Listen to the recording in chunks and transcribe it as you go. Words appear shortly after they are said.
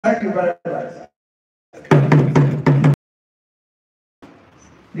Thank you very much.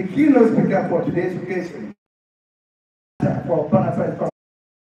 The keynote speaker for today's occasion for Bonafide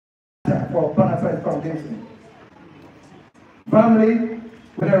Foundation. Family,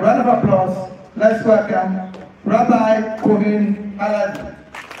 with a round of applause, let's welcome Rabbi Cohen Aladdin.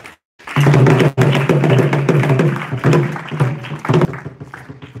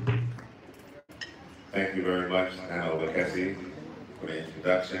 Thank you very much, Obokese, for the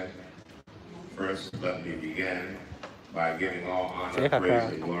introduction. First, let me begin by giving all honor,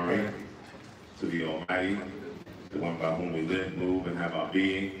 praise, and glory to the Almighty, the one by whom we live, move, and have our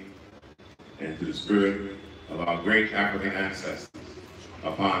being, and to the spirit of our great African ancestors,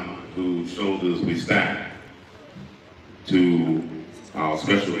 upon whose shoulders we stand. To our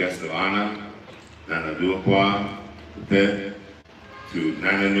special guest of honor, Nana Duakwa, to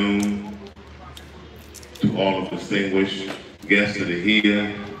Nana Noon, to all of the distinguished guests that are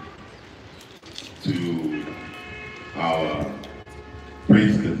here, to our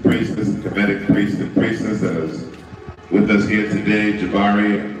priests and priestess, Kemetic priests and priestess that is with us here today,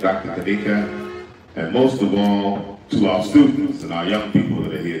 Jabari and Dr. Kanika, and most of all, to our students and our young people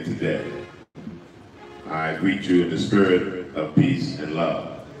that are here today. I greet you in the spirit of peace and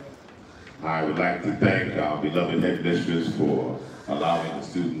love. I would like to thank our beloved headmistress for allowing the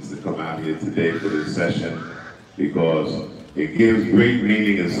students to come out here today for this session, because it gives great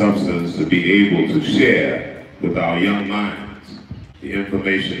meaning and substance to be able to share with our young minds the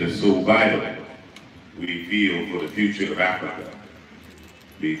information that's so vital, we feel, for the future of Africa.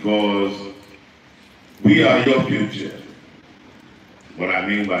 Because we are your future. What I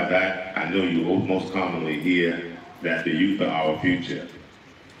mean by that, I know you most commonly hear that the youth are our future.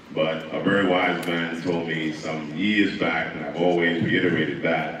 But a very wise man told me some years back, and I've always reiterated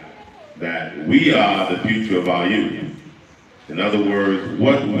that we are the future of our youth. In other words,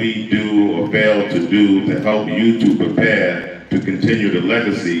 what we do or fail to do to help you to prepare to continue the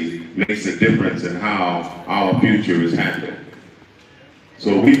legacy makes a difference in how our future is handled.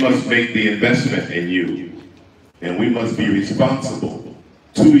 So we must make the investment in you, and we must be responsible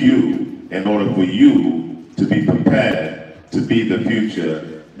to you in order for you to be prepared to be the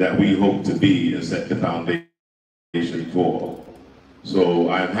future that we hope to be and set the foundation for. So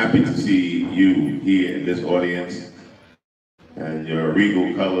I'm happy to see you here in this audience, and your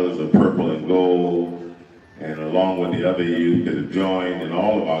regal colors of purple and gold, and along with the other youth that have joined and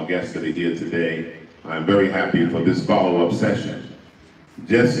all of our guests that are here today, I'm very happy for this follow-up session.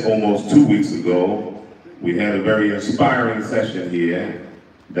 Just almost 2 weeks ago, we had a very inspiring session here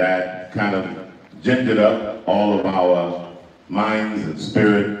that kind of gingered up all of our minds and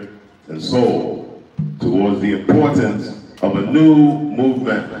spirit and soul towards the importance of a new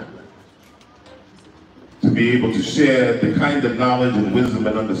movement to be able to share the kind of knowledge and wisdom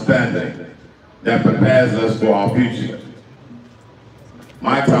and understanding that prepares us for our future.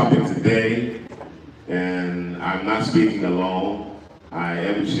 My topic today, and I'm not speaking alone, I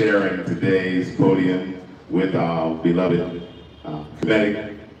am sharing today's podium with our beloved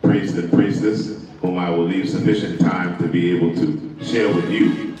Kemetic priest and priestess, whom I will leave sufficient time to be able to share with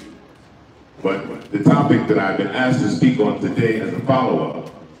you. But the topic that I've been asked to speak on today as a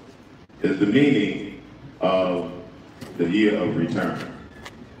follow-up is the meaning of the year of return.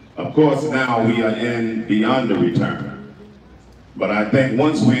 Of course, now we are in beyond the return. But I think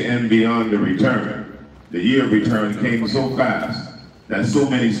once we're in beyond the return, the year of return came so fast that so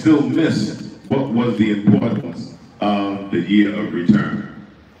many still miss what was the importance of the year of return.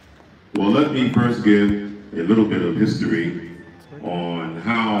 Well, let me first give a little bit of history on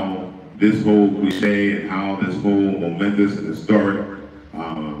how this whole cliche and how this whole momentous and historic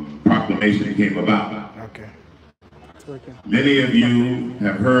proclamation came about. Okay. Many of you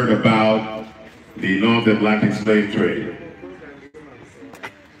have heard about the North Atlantic slave trade.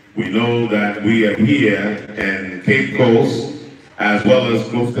 We know that we are here in Cape Coast, as well as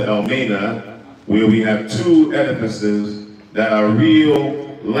close to Elmina, where we have two edifices that are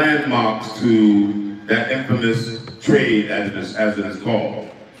real landmarks to that infamous trade, as it is called.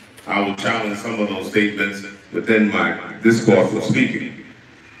 I will challenge some of those statements within my discourse of speaking.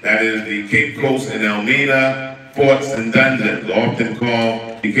 That is the Cape Coast and Elmina forts and dungeons, often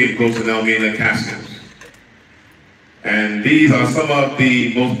called the Cape Coast and Elmina castles. And these are some of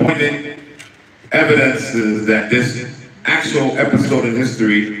the most poignant evidences that this actual episode in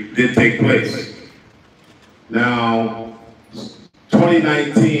history did take place. Now,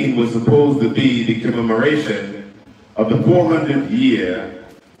 2019 was supposed to be the commemoration of the 400th year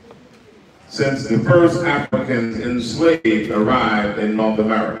since the first Africans enslaved arrived in North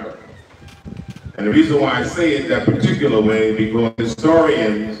America. And the reason why I say it that particular way, because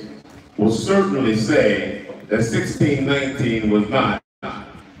historians will certainly say that 1619 was not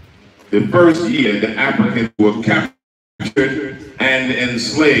the first year that Africans were captured and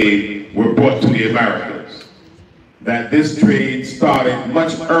enslaved were brought to the Americas. That this trade started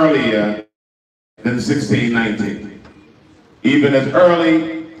much earlier than 1619. Even as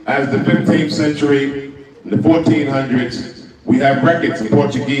early as the 15th century, in the 1400s, we have records of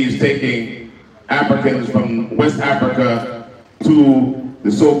Portuguese taking Africans from West Africa to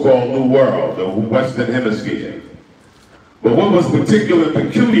the so-called New World, the Western Hemisphere. But what was particularly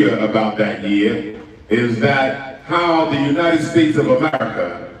peculiar about that year is that how the United States of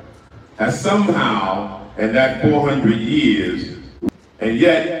America has somehow, in that 400 years, and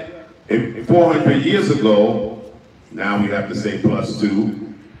yet 400 years ago, now we have to say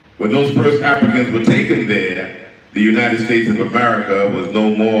 +2, when those first Africans were taken there, the United States of America was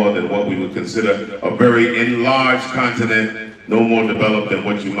no more than what we would consider a very enlarged continent, no more developed than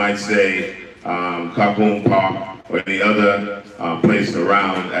what you might say Cocoon Park or any other place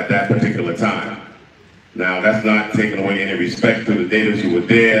around at that particular time. Now, that's not taking away any respect to the natives who were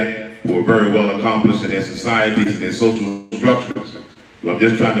there, who were very well accomplished in their societies and their social structures. But I'm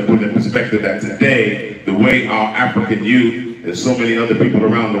just trying to put in perspective that today, the way our African youth and so many other people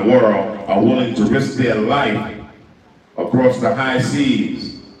around the world are willing to risk their life across the high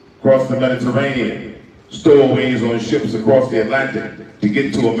seas, across the Mediterranean, stowaways on ships across the Atlantic to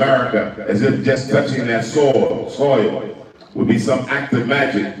get to America, as if just touching that soil would be some act of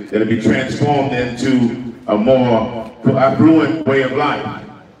magic that would be transformed into a more affluent way of life.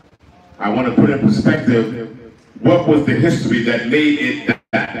 I want to put in perspective what was the history that made it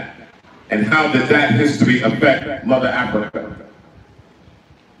that, and how did that history affect Mother Africa.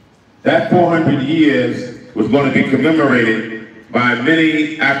 That 400 years was going to be commemorated by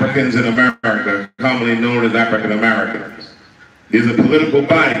many Africans in America, commonly known as African Americans. There's a political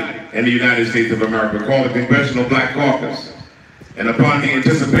body in the United States of America called the Congressional Black Caucus. And upon the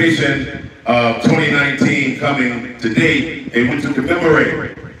anticipation of 2019 coming to date, they went to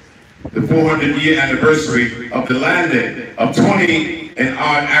commemorate the 400-year anniversary of the landing of 20 and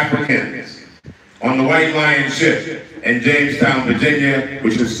odd Africans on the White Lion ship in Jamestown, Virginia,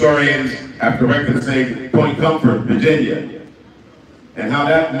 which historians have corrected to say Point Comfort, Virginia. And how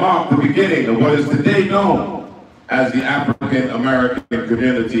that marked the beginning of what is today known as the African American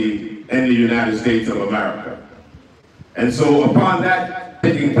community in the United States of America. And so upon that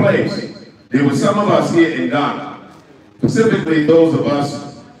taking place, there were some of us here in Ghana, specifically those of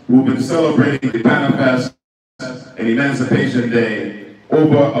us who've been celebrating the Manifest and Emancipation Day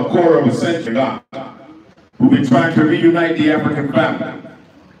over a quarter of a century in Ghana, who've been trying to reunite the African family,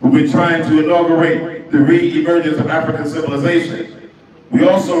 who've been trying to inaugurate the re-emergence of African civilization. We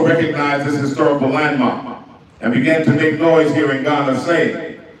also recognize this historical landmark and began to make noise here in Ghana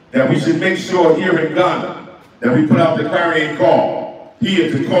saying that we should make sure here in Ghana that we put out the clarion call here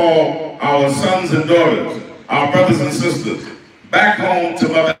to call our sons and daughters, our brothers and sisters, back home to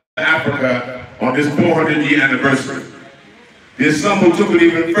Mother Africa on this 400-year anniversary. There's some who took it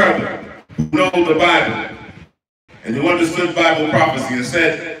even further, who know the Bible, and who understood Bible prophecy and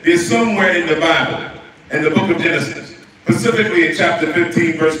said there's somewhere in the Bible, in the book of Genesis, specifically in chapter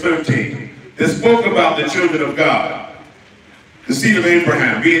 15, verse 13, that spoke about the children of God, the seed of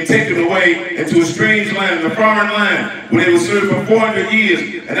Abraham, being taken away into a strange land, a foreign land, where they were served for 400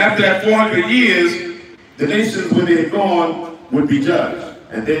 years. And after that 400 years, the nations where they had gone would be judged,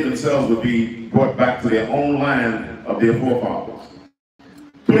 and they themselves would be brought back to their own land of their forefathers.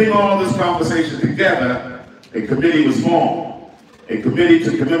 Putting all this conversation together, a committee was formed, a committee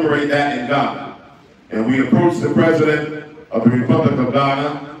to commemorate that in Ghana. And we approached the President of the Republic of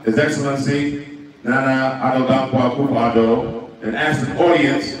Ghana, His Excellency Nana Addo Dankwa Akufo-Addo, and asked the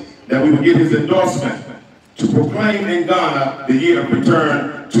audience that we would get his endorsement to proclaim in Ghana the year of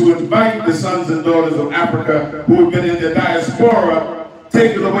return, to invite the sons and daughters of Africa who have been in the diaspora,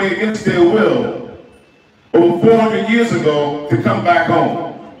 taken away against their will, over 400 years ago, to come back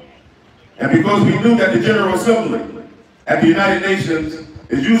home. And because we knew that the General Assembly at the United Nations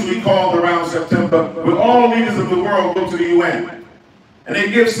is usually called around September, when all leaders of the world go to the UN, and they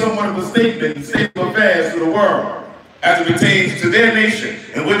give somewhat of a statement, a state of affairs to the world, as it pertains to their nation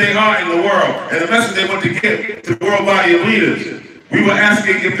and where they are in the world, and the message they want to give to the world body of leaders. We were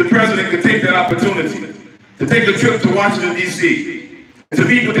asking if the President could take that opportunity to take a trip to Washington, D.C., to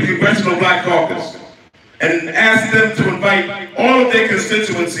meet with the Congressional Black Caucus, and ask them to invite all of their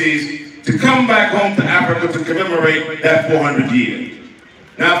constituencies to come back home to Africa to commemorate that 400 years.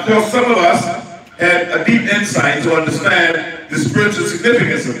 Now, of course, some of us had a deep insight to understand the spiritual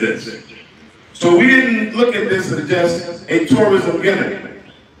significance of this. So we didn't look at this as just a tourism gimmick.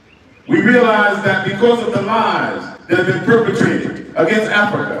 We realized that because of the lies that have been perpetrated against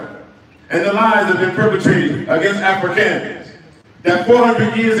Africa, and the lies that have been perpetrated against Africans, that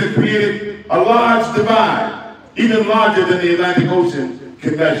 400 years have created a large divide, even larger than the Atlantic Ocean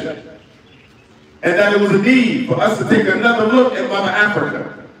can measure. And that it was a need for us to take another look at Mother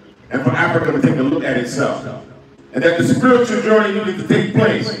Africa, and for Africa to take a look at itself. And that the spiritual journey needed to take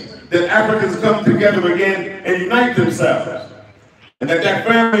place, that Africans come together again and unite themselves. And that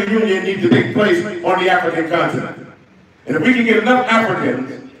family union needs to take place on the African continent. And if we can get enough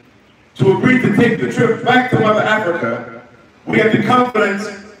Africans to agree to take the trip back to Mother Africa, we have the confidence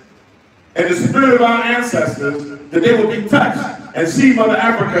and the spirit of our ancestors that they will be touched and see Mother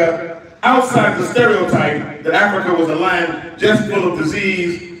Africa outside the stereotype that Africa was a land just full of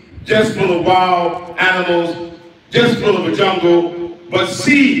disease, just full of wild animals, just full of a jungle, but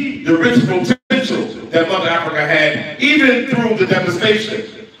see the rich potential that Mother Africa had, even through the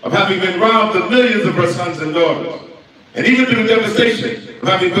devastation of having been robbed of millions of her sons and daughters, and even through the devastation of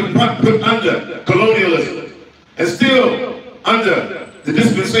having been put under colonialism, and still under the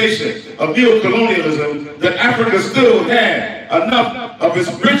dispensation of neo-colonialism, that Africa still had enough of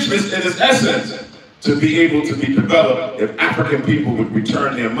its richness and its essence to be able to be developed if African people would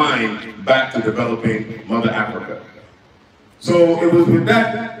return their mind back to developing Mother Africa. So it was with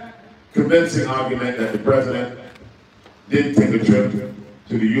that convincing argument that the president did take a trip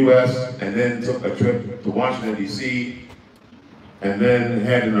to the U.S. and then took a trip to Washington, D.C., and then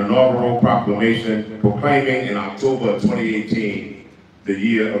had an inaugural proclamation proclaiming in October of 2018 the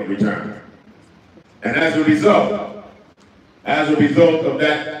year of return. And as a result of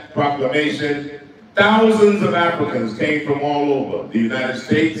that proclamation, thousands of Africans came from all over the United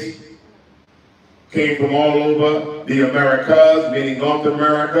States, came from all over the Americas, meaning North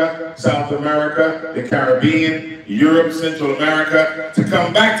America, South America, the Caribbean, Europe, Central America, to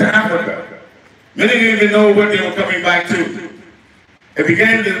come back to Africa. Many didn't even know what they were coming back to. It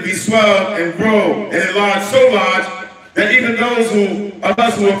began to be swelled and grow and enlarge so large that even those of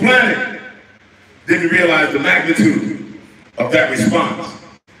us who were planning didn't realize the magnitude of that response.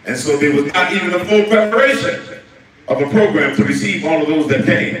 And so there was not even a full preparation of a program to receive all of those that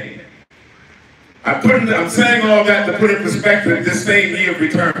came. I'm saying all that to put in perspective this same year of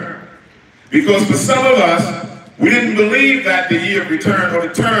return. Because for some of us, we didn't believe that the year of return, or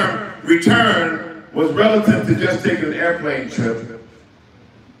the term return, was relative to just taking an airplane trip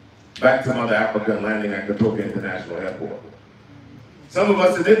back to Mother Africa and landing at Kotoka International Airport. Some of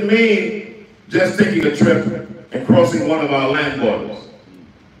us, it didn't mean just taking a trip and crossing one of our land borders,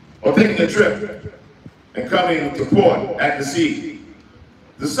 or taking a trip and coming to port at the sea.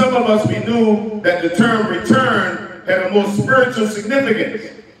 To some of us, we knew that the term return had a more spiritual significance,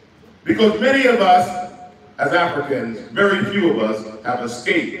 because many of us, as Africans, very few of us, have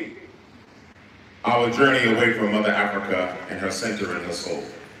escaped our journey away from Mother Africa and her center and her soul.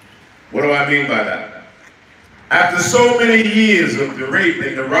 What do I mean by that? After so many years of the rape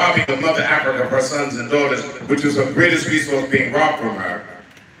and the robbing of Mother Africa of her sons and daughters, which was her greatest resource being robbed from her,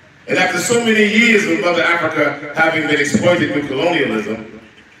 and after so many years of Mother Africa having been exploited with colonialism,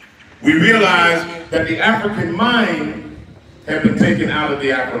 we realized that the African mind had been taken out of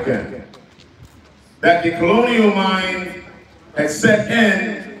the African. That the colonial mind had set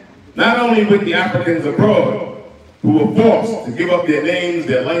in not only with the Africans abroad, who were forced to give up their names,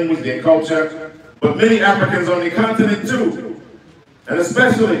 their language, their culture, but many Africans on the continent too. And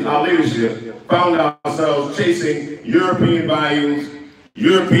especially our leadership found ourselves chasing European values,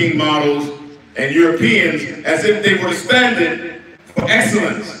 European models, and Europeans as if they were standing for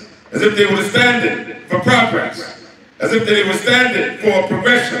excellence, as if they were standing for progress, as if they were standing for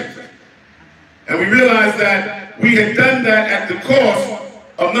progression. And we realized that we had done that at the cost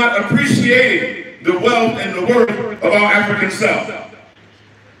of not appreciating the wealth and the worth of our African self.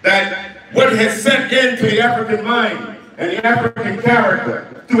 That what had set into the African mind and the African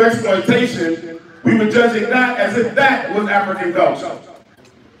character through exploitation, we were judging that as if that was African culture.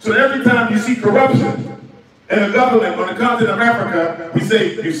 So every time you see corruption in a government on the continent of Africa, we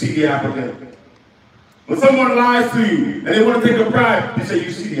say, you see the African. When someone lies to you and they want to take a bribe, you say,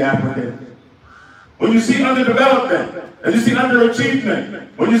 you see the African. When you see underdevelopment and you see underachievement,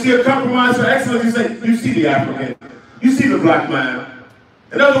 when you see a compromise for excellence, you say, you see the African. You see the black man.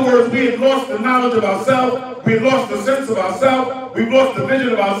 In other words, we had lost the knowledge of ourselves, we had lost the sense of ourselves, we've lost the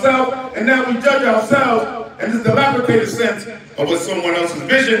vision of ourselves, and now we judge ourselves in this dilapidated sense of what someone else's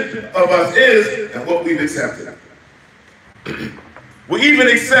vision of us is and what we've accepted. We even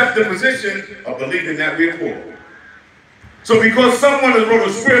accept the position of believing that we're poor. So because someone has wrote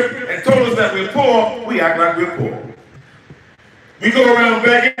a script and told us that we're poor, we act like we're poor. We go around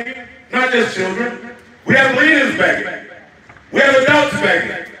begging, not just children. We have leaders begging. We have adults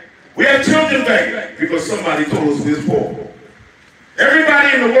begging. We have children begging because somebody told us we're poor.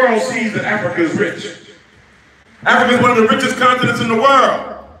 Everybody in the world sees that Africa is rich. Africa is one of the richest continents in the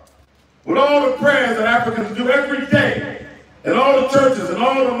world. With all the prayers that Africans do every day, and all the churches, and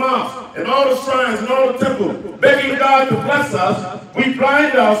all the mosques, and all the shrines, and all the temples, begging God to bless us, we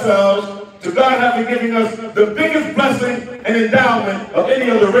blind ourselves to God having given us the biggest blessing and endowment of any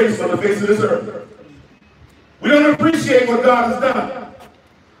other race on the face of this earth. We don't appreciate what God has done.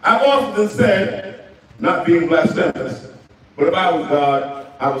 I've often said, not being blasphemous, but if I was God,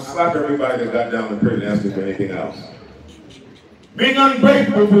 I would slap everybody that got down and prayed and ask me for anything else. Being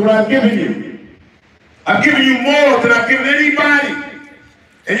ungrateful for what I've given you. I've given you more than I've given anybody.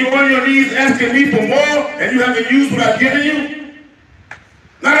 And you're on your knees asking me for more, and you haven't used what I've given you?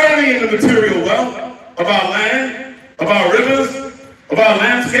 Not only in the material wealth of our land, of our rivers, of our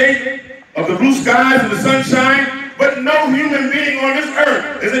landscape, of the blue skies and the sunshine, but no human being on this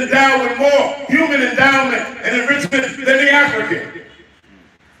earth is endowed with more human endowment and enrichment than the African.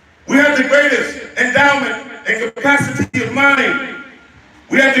 We have the greatest endowment and capacity of mind.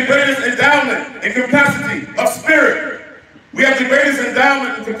 We have the greatest endowment and capacity of spirit. We have the greatest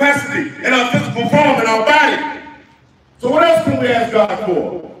endowment and capacity in our physical form, in our body. So what else can we ask God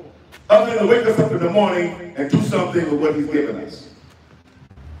for? Other than to wake us up in the morning and do something with what He's given us.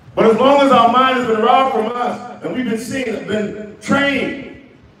 But as long as our mind has been robbed from us, and we've been trained,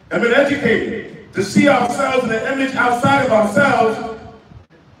 and been educated to see ourselves in an image outside of ourselves,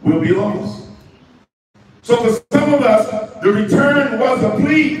 we'll be lost. So for some of us, the return was a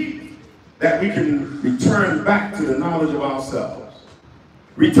plea that we can return back to the knowledge of ourselves.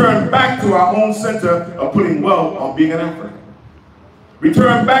 Return back to our own center of putting wealth on being an African.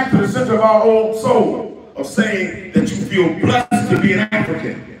 Return back to the center of our own soul of saying that you feel blessed to be an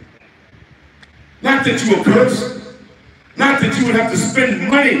African. Not that you were cursed. Not that you would have to spend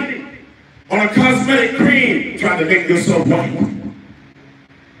money on a cosmetic cream trying to make yourself white.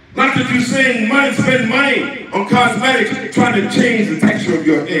 Not that you spend money on cosmetics trying to change the texture of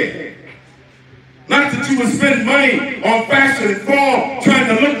your hair. Not that you would spend money on fashion and form trying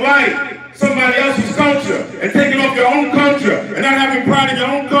to look like somebody else's culture and taking off your own culture and not having pride in your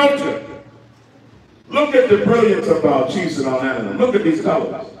own culture. Look at the brilliance of our chiefs and our animals. Look at these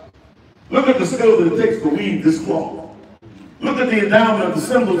colors. Look at the skill that it takes to weave this cloth. Look at the endowment of the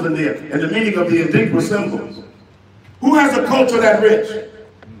symbols in there and the meaning of the indigenous symbols. Who has a culture that rich?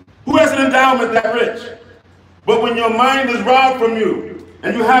 Who has an endowment that rich? But when your mind is robbed from you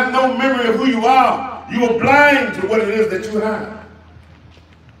and you have no memory of who you are blind to what it is that you have.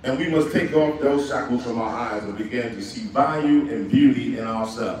 And we must take off those shackles from our eyes and begin to see value and beauty in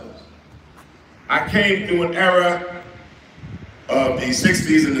ourselves. I came through an era of the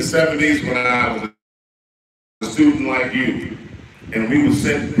 60s and the 70s when I was a student like you. And we would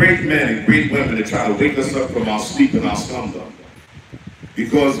send great men and great women to try to wake us up from our sleep and our slumber.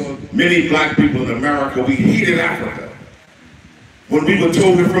 Because many black people in America, we hated Africa. When we were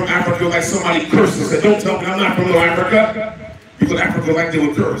told we're from Africa, like somebody cursed us, said, don't tell me I'm not from Africa. Because Africa like they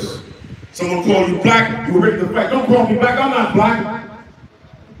were cursed. Someone called you black, you were ready to fight. Don't call me black, I'm not black.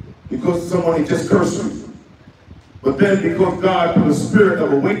 Because somebody just cursed you. But then because God put a spirit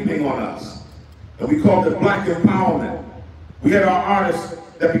of awakening on us, and we called it black empowerment, we had our artists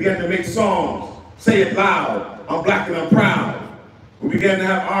that began to make songs, say it loud, I'm black and I'm proud. We began to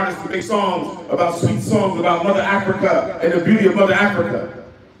have artists to make songs about sweet songs about Mother Africa and the beauty of Mother Africa.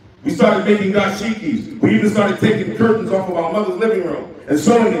 We started making dashikis. We even started taking curtains off of our mother's living room and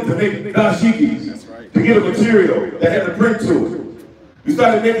sewing it to make dashikis, to get a material that had a print to it. We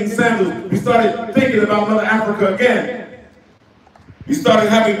started making sandals. We started thinking about Mother Africa again. We started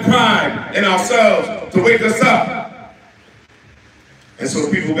having pride in ourselves to wake us up. And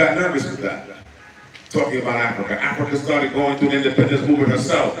so people got nervous with that. Talking about Africa. Africa started going through the independence movement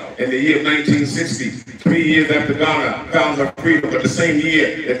herself in the year of 1960, 3 years after Ghana found her freedom, but the same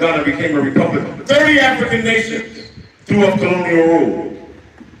year that Ghana became a republic. 30 African nations threw up colonial rule.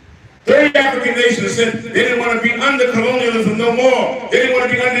 30 African nations said they didn't want to be under colonialism no more. They didn't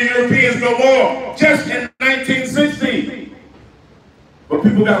want to be under Europeans no more. Just in 1960. But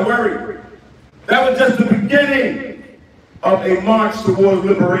people got worried. That was just the beginning of a march towards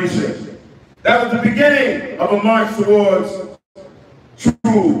liberation. That was the beginning of a march towards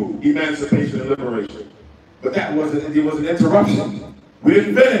true emancipation and liberation. But it was an interruption. We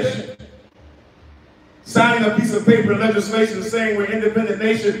didn't finish. Signing a piece of paper and legislation saying we're an independent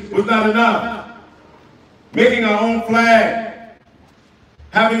nation was not enough. making our own flag,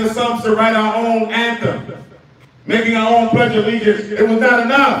 having the sons to write our own anthem, making our own pledge of allegiance. It was not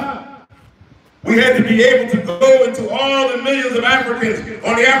enough. We had to be able to go into all the millions of Africans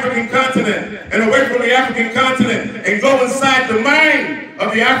on the African continent and away from the African continent and go inside the mind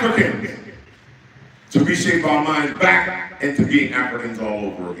of the Africans to reshape our minds back into being Africans all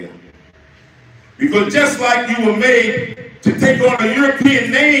over again. Because just like you were made to take on a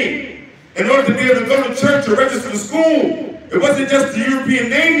European name in order to be able to go to church or register to school, it wasn't just the European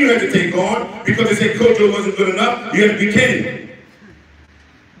name you had to take on because they said Kojo wasn't good enough, you had to be Kenny.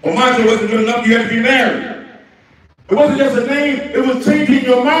 Or Majo wasn't good enough, you had to be married. It wasn't just a name, it was changing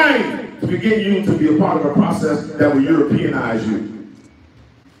your mind to begin you to be a part of a process that would Europeanize you.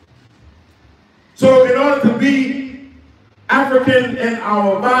 So in order to be African in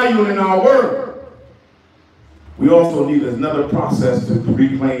our value and in our work, we also need another process to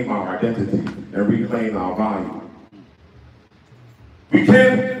reclaim our identity and reclaim our value. We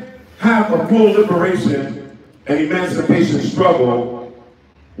can't have a full liberation and emancipation struggle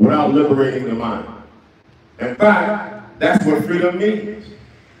without liberating the mind. In fact, that's what freedom means.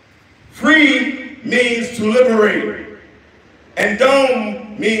 Free means to liberate. And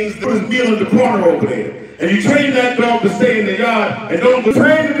dome means to put his meal in the corner over there. And you train that dog to stay in the yard and don't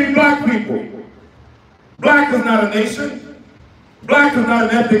train to be black people. Black is not a nation. Black is not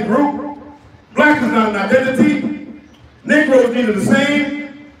an ethnic group. Black is not an identity. Negroes neither the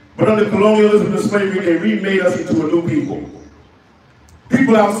same, but under colonialism and slavery, they remade us into a new people.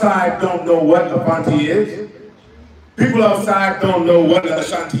 People outside don't know what a Fanti is. People outside don't know what an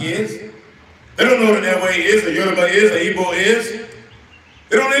Ashanti is. They don't know what an Ewe is, a Yoruba is, a Igbo is.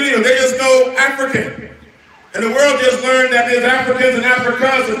 They don't know, they just know African. And the world just learned that there's Africans and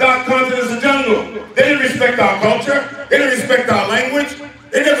Africans, the dark continents, the jungle. They didn't respect our culture. They didn't respect our language.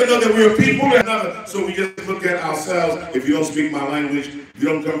 They never know that we're a people. So we just look at ourselves. If you don't speak my language, if you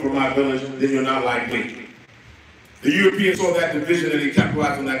don't come from my village, then you're not like me. The Europeans saw that division and he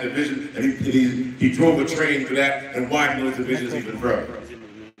capitalized on that division and he drove a train to that and widened those divisions even further.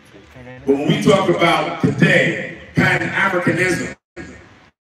 But when we talk about today, Pan-Africanism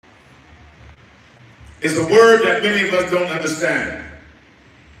is a word that many of us don't understand.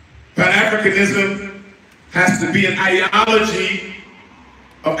 Pan-Africanism has to be an ideology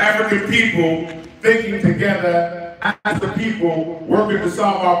of African people thinking together as a people, working to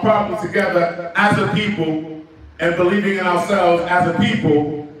solve our problems together as a people, and believing in ourselves as a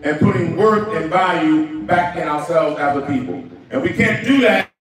people, and putting worth and value back in ourselves as a people. And we can't do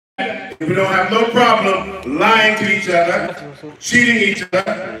that if we don't have no problem lying to each other, cheating each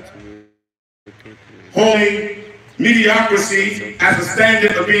other, holding mediocrity as a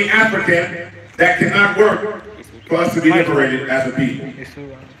standard of being African. That cannot work for us to be liberated as a people.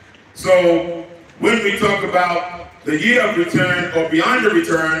 So when we talk about the year of return or beyond the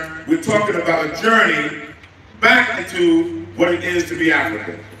return, we're talking about a journey back into what it is to be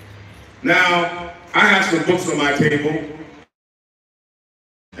African. Now, I have some books on my table,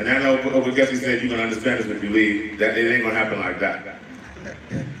 and I know Obokese said you're going to understand this if you leave, that it ain't going to happen like that.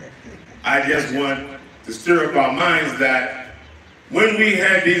 I just want to stir up our minds that when we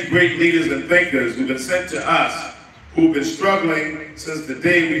had these great leaders and thinkers who've been sent to us, who've been struggling since the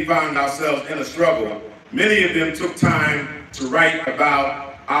day we found ourselves in a struggle, many of them took time to write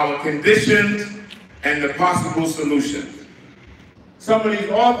about our conditions and the possible solutions. Some of these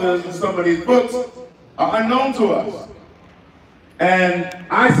authors and some of these books are unknown to us. And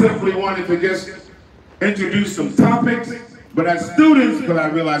I simply wanted to just introduce some topics, but as students, because I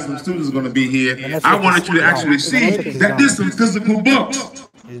realized some students are going to be here, I wanted you to actually see that there's some physical books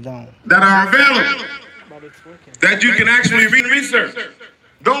that are available, that you can actually read and research.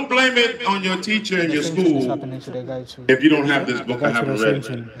 Don't blame it on your teacher in your school if you don't have this book or haven't read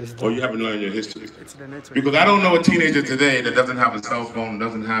it, or you haven't known your history. Because I don't know a teenager today that doesn't have a cell phone,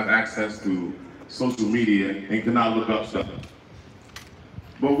 doesn't have access to social media, and cannot look up something.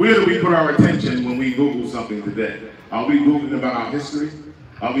 But where do we put our attention when we Google something today? Are we Googling about our history?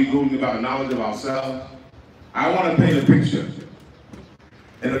 Are we Googling about the knowledge of ourselves? I want to paint a picture.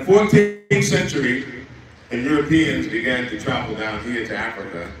 In the 14th century, and Europeans began to travel down here to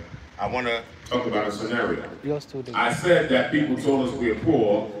Africa, I want to talk about a scenario. I said that people told us we are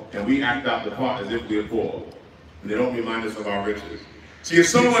poor, and we act out the part as if we are poor. And they don't remind us of our riches. See, if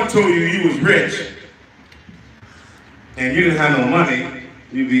someone told you you was rich, and you didn't have no money,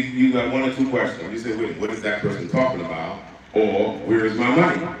 you got one or two questions. You say, wait, what is that person talking about? Or, where is my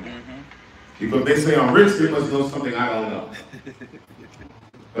money? Because they say I'm rich, they must know something I don't know.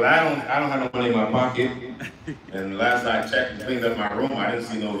 But I don't have no money in my pocket. And last I checked and cleaned up my room, I didn't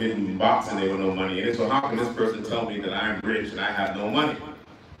see no hidden box and there was no money in it. So how can this person tell me that I'm rich and I have no money?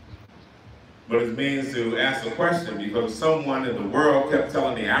 But it means to ask a question, because someone in the world kept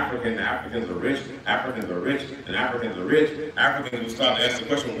telling the Africans are rich, Africans are rich, and Africans are rich. Africans would start to ask the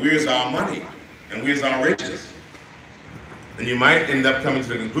question, where's our money? And where's our riches? And you might end up coming to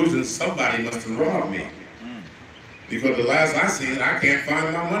the conclusion, somebody must have robbed me. Because the last I seen, I can't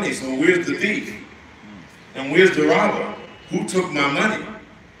find my money. So where's the thief? And where's the robber? Who took my money?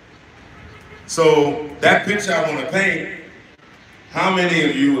 So that picture I want to paint, how many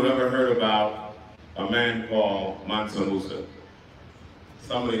of you have ever heard about a man called Mansa Musa?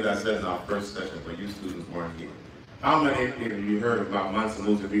 Somebody that said in our first session, but you students weren't here. How many of you heard about Mansa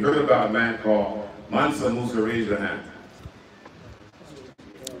Musa? If you heard about a man called Mansa Musa, raise your hand.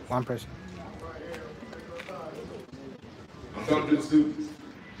 One person. I'm talking to the students.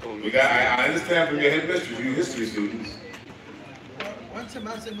 I understand from your headmistress, you history students. Once a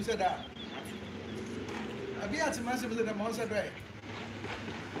Mansa Musa da. Abi ati Mansa Musa da Mansa dry.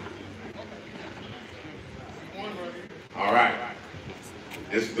 All right.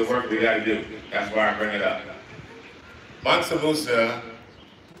 This is the work we got to do. That's why I bring it up. Mansa Musa,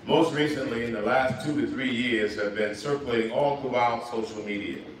 most recently in the last 2 to 3 years, have been circulating all throughout social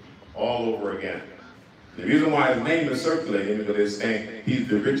media, all over again. The reason why his name is circulating is because they're saying he's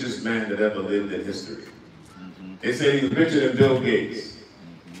the richest man that ever lived in history. They say he's richer than Bill Gates,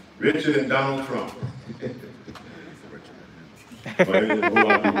 richer than Donald Trump. That's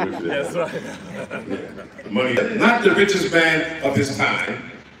right. Money. Not the richest man of his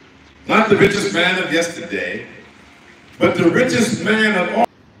time, not the richest man of yesterday, but the richest man of all.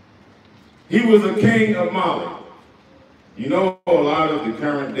 He was a king of Mali. You know, a lot of the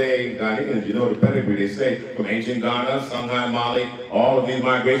current day Ghanaians, you know the pedigree, they say from ancient Ghana, Songhai, Mali, all of these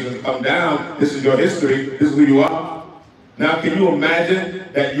migrations come down. This is your history, this is who you are. Now, can you imagine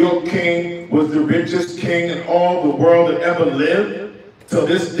that your king was the richest king in all the world that ever lived till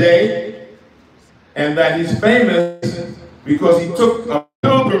this day? And that he's famous because he took a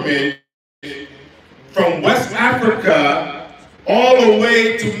pilgrimage from West Africa all the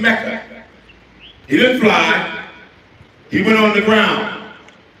way to Mecca. He didn't fly. He went on the ground.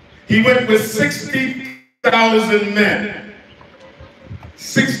 He went with 60,000 men.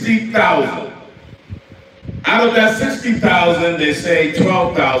 60,000. Out of that 60,000, they say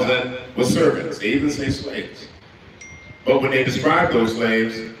 12,000 were servants. They even say slaves. But when they described those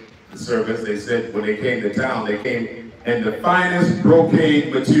slaves, the servants, they said when they came to town, they came in the finest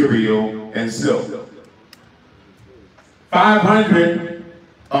brocade material and silk. 500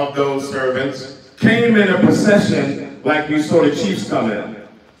 of those servants came in a procession like you saw the chiefs come in.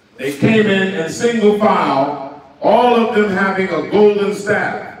 They came in single file, all of them having a golden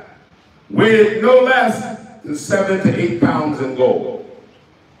staff, weighed no less than 7 to 8 pounds in gold.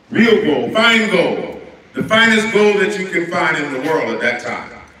 Real gold, fine gold, the finest gold that you can find in the world at that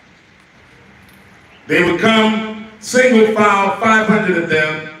time. They would come single file, 500 of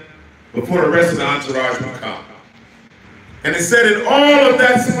them, before the rest of the entourage would come. And it said in all of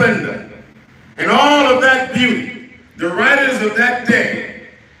that splendor, and all of that beauty, the writers of that day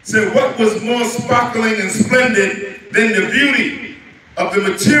said what was more sparkling and splendid than the beauty of the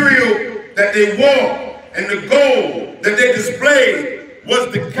material that they wore and the gold that they displayed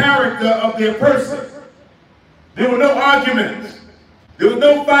was the character of their person. There were no arguments. There was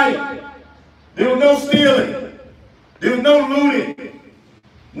no fighting. There was no stealing. There was no looting.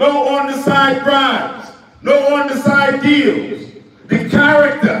 No on-the-side crimes. No on-the-side deals. The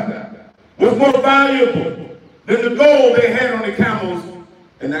character was more valuable than the gold they had on the camels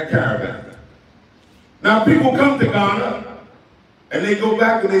in that caravan. Now people come to Ghana and they go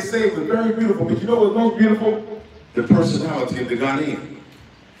back and they say it was very beautiful, but you know what's most beautiful? The personality of the Ghanaian.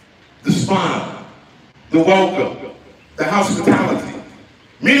 The smile, the welcome, the hospitality.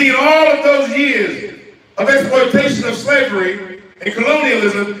 Meaning in all of those years of exploitation of slavery and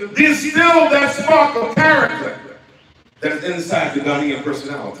colonialism, there's still that spark of character that is inside the Ghanaian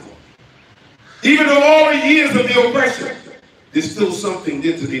personality. Even though all the years of the oppression, there's still something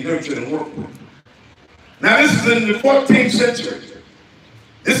there to be nurtured and worked with. Now this is in the 14th century.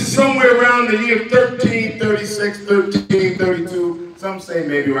 This is somewhere around the year 1336, 1332, some say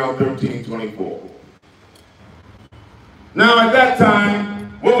maybe around 1324. Now at that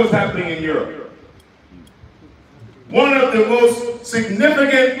time, what was happening in Europe? One of the most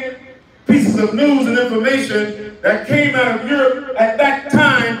significant pieces of news and information that came out of Europe at that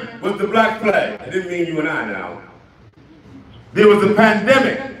time was the Black Plague. I didn't mean you and I now. There was a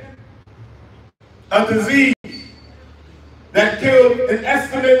pandemic, a disease that killed an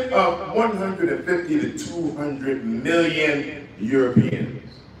estimate of 150 to 200 million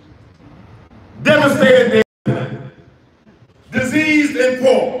Europeans. Devastated their land, diseased and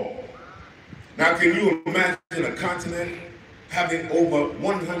poor. Now can you imagine a continent having over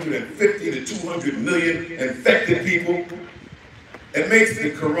 150 to 200 million infected people? It makes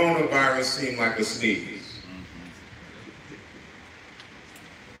the coronavirus seem like a sneeze.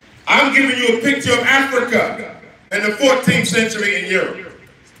 I'm giving you a picture of Africa in the 14th century in Europe.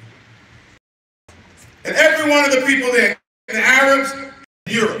 And every one of the people there, the Arabs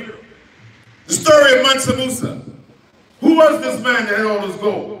in Europe. The story of Mansa Musa. Who was this man that had all this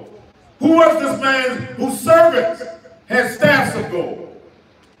gold? Who was this man whose servants had staffs of gold?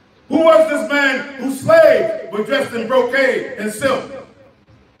 Who was this man whose slaves were dressed in brocade and silk?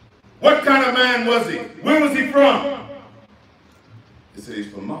 What kind of man was he? Where was he from? He said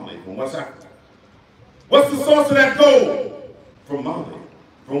he's from Mali, from West Africa. What's the source of that gold? From Mali,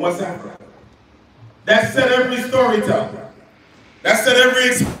 from West Africa. That said every storyteller. That said every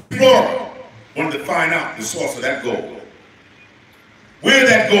explorer wanted to find out the source of that gold. Where did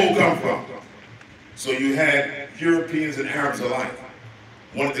that gold come from? So you had Europeans and Arabs alike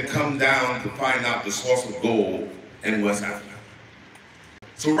wanted to come down to find out the source of gold in West Africa.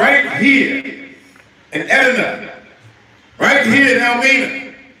 So right here in Edina, right here in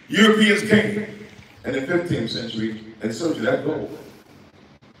Elmina, Europeans came in the 15th century and searched for that gold.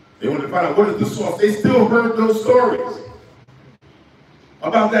 They wanted to find out what is the source. They still heard those stories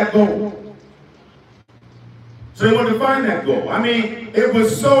about that gold. So they wanted to find that gold. I mean, it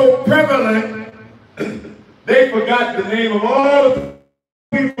was so prevalent, they forgot the name of all the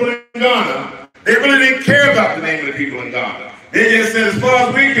people in Ghana. They really didn't care about the name of the people in Ghana. They just said, as far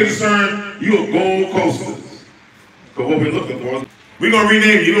as we're concerned, you're Gold Coasters. Because what we're looking for is, we're going to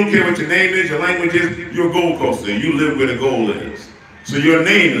rename you. You don't care what your name is, your language is, you're a Gold Coaster. You live where the gold is. So your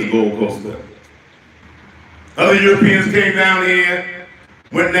name is Gold Coaster. Other Europeans came down here,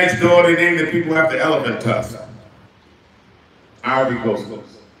 went next door, they named the people after elephant tusks. Ivory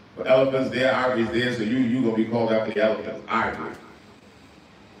Coasters. For elephants there, ivory's there, so you're going to be called after the elephants, ivory.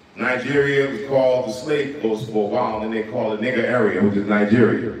 Nigeria was called the slave coast for a while, and then they called it nigger area, which is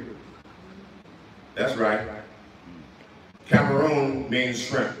Nigeria. That's right. Cameroon means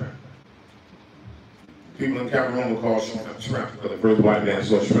shrimp. People in Cameroon were called shrimp, because the first white man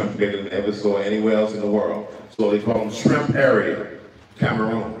saw shrimp they didn't ever saw anywhere else in the world. So they call them shrimp area,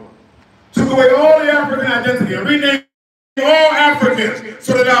 Cameroon. Took away all the African identity and renamed all Africans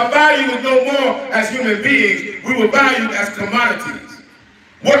so that our value was no more as human beings, we were valued as commodities.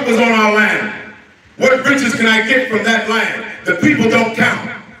 What was on our land? What riches can I get from that land? The people don't count.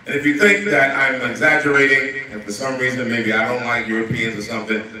 And if you think that I'm exaggerating, and for some reason maybe I don't like Europeans or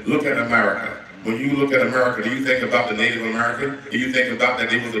something, look at America. When you look at America, do you think about the Native American? Do you think about that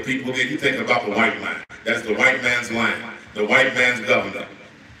they were the people there? You think about the white man. That's the white man's land, the white man's governor.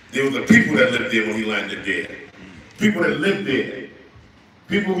 There were the people that lived there when he landed there. People that lived there.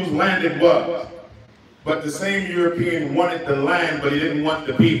 People whose land it was. But the same European wanted the land, but he didn't want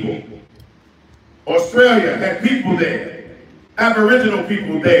the people. Australia had people there, Aboriginal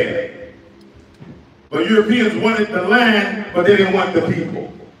people there. But Europeans wanted the land, but they didn't want the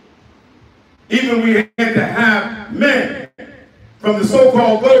people. Even we had to have men from the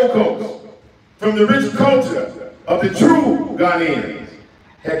so-called Gold Coast, from the rich culture of the true Ghanaians,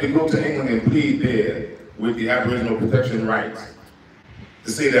 had to go to England and plead there with the Aboriginal protection rights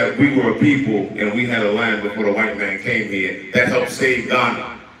to say that we were a people and we had a land before the white man came here. That helped save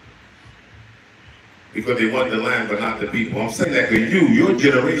Ghana. Because they want the land but not the people. I'm saying that to you, your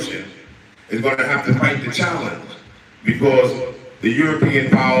generation, is going to have to fight the challenge. Because the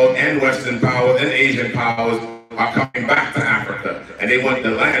European powers and Western powers and Asian powers are coming back to Africa. And they want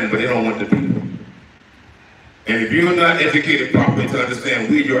the land, but they don't want the people. And if you're not educated properly to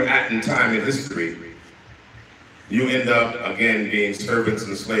understand where you're at in time in history, you end up, again, being servants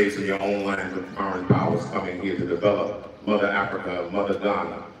and slaves in your own land with foreign powers coming here to develop Mother Africa, Mother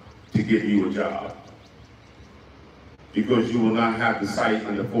Ghana, to give you a job. Because you will not have the sight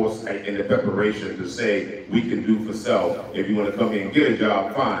and the foresight and the preparation to say, we can do for self. If you want to come here and get a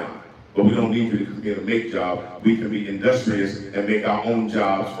job, fine. But we don't need you to come here to make jobs. We can be industrious and make our own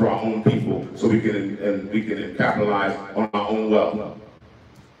jobs for our own people so we can capitalize on our own wealth.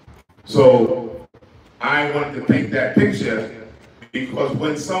 So I wanted to paint that picture because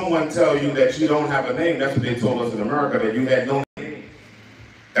when someone tells you that you don't have a name, that's what they told us in America, that you had no name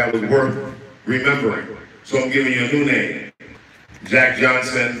that was worth remembering. So I'm giving you a new name. Jack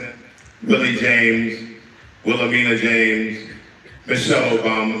Johnson, Willie James, Wilhelmina James, Michelle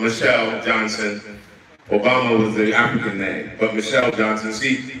Obama, Michelle Johnson, Obama was the African name, but Michelle Johnson,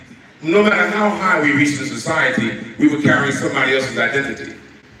 see, no matter how high we reached in society, we were carrying somebody else's identity.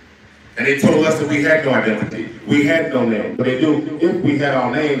 And they told us that we had no identity. We had no name. But they do, if we had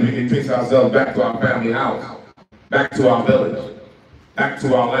our names, we can trace ourselves back to our family house, back to our village, back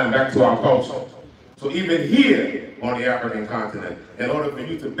to our land, back to our culture. So even here on the African continent, in order for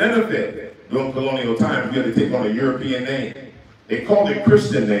you to benefit during colonial times, you had to take on a European name. They called it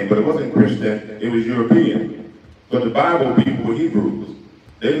Christian name, but it wasn't Christian, it was European. But the Bible people were Hebrews.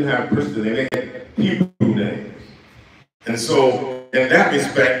 They didn't have Christian names, they had Hebrew names. And so, in that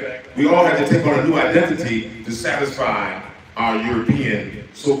respect, we all had to take on a new identity to satisfy our European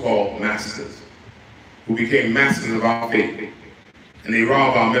so-called masters, who became masters of our faith. And they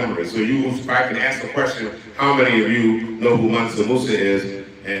rob our memories. So if I can ask a question, how many of you know who Mansa Musa is,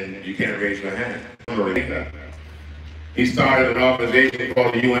 and you can't raise your hand? He started an organization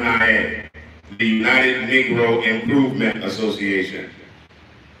called the UNIA, the United Negro Improvement Association.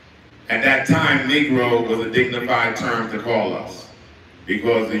 At that time, Negro was a dignified term to call us,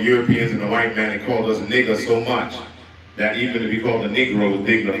 because the Europeans and the white man had called us nigger so much that even to be called a Negro was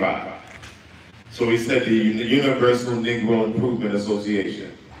dignified. So he said the Universal Negro Improvement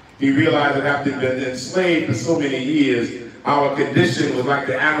Association. He realized that after being enslaved for so many years, our condition was like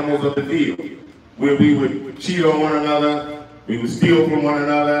the animals of the field, where we would cheat on one another, we would steal from one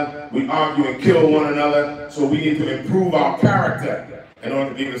another, we argue and kill one another. So we need to improve our character in order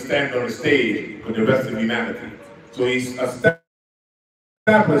to be able to stand on the stage with the rest of humanity. So he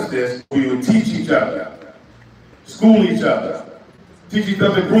established this. We would teach each other, school each other, teach each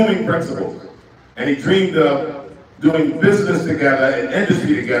other grooming principles. And he dreamed of doing business together and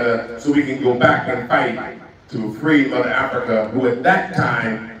industry together so we can go back and fight to free Mother Africa, who at that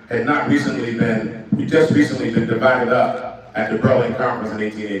time had not recently been, we just recently been divided up at the Berlin Conference in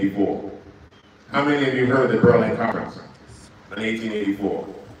 1884. How many of you heard of the Berlin Conference in 1884?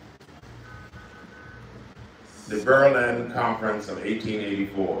 The Berlin Conference of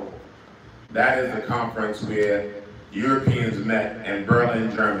 1884. That is the conference where Europeans met in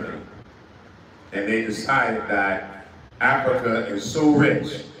Berlin, Germany. And they decided that Africa is so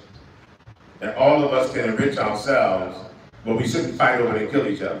rich that all of us can enrich ourselves, but we shouldn't fight over it and kill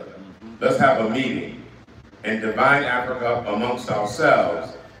each other. Let's have a meeting and divide Africa up amongst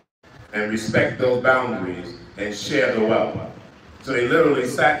ourselves and respect those boundaries and share the wealth. So they literally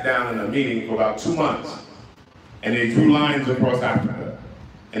sat down in a meeting for about 2 months, and they drew lines across Africa,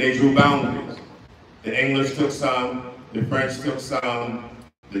 and they drew boundaries. The English took some, the French took some,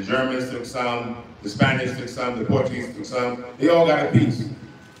 the Germans took some, the Spanish took some, the Portuguese took some. They all got a piece.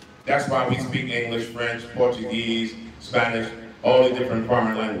 That's why we speak English, French, Portuguese, Spanish, all the different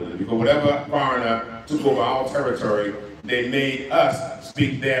foreign languages. Because whatever foreigner took over our territory, they made us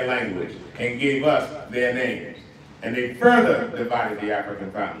speak their language and gave us their names. And they further divided the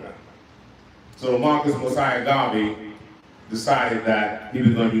African family. So Marcus Mosiah Garvey decided that he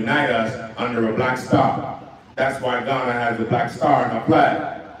was going to unite us under a black star. That's why Ghana has the black star in our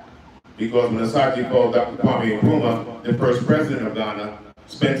flag. Because when Asante called Dr. Kwame Nkrumah, the first president of Ghana,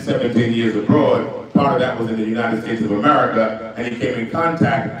 spent 17 years abroad. Part of that was in the United States of America, and he came in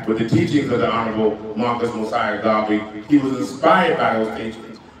contact with the teachings of the Honorable Marcus Mosiah Garvey. He was inspired by those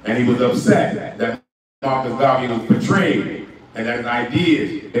teachings, and he was upset that Marcus Garvey was betrayed, and that his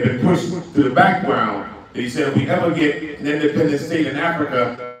ideas had been pushed to the background. And he said, if we ever get an independent state in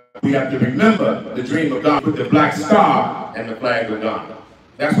Africa, we have to remember the dream of Ghana, put the black star and the flag of Ghana.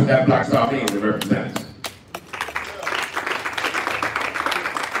 That's what that black star means, it represents.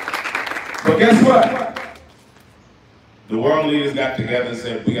 But guess what? The world leaders got together and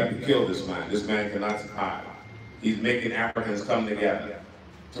said, we got to kill this man. This man cannot survive. He's making Africans come together.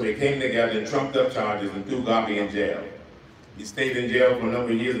 So they came together and trumped up charges and threw Garvey in jail. He stayed in jail for a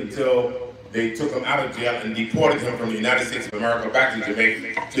number of years until they took him out of jail and deported him from the United States of America back to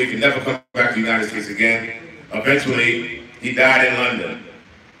Jamaica, so he could never come back to the United States again. Eventually, he died in London,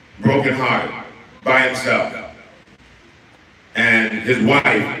 broken-hearted, by himself. And his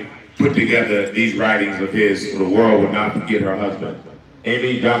wife put together these writings of his so the world would not forget her husband.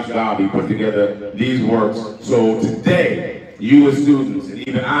 Amy Josh Garvey put together these works so today, you as students, and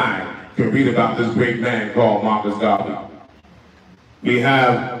even I, can read about this great man called Marcus Garvey. We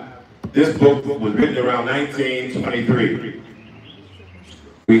have, this book was written around 1923.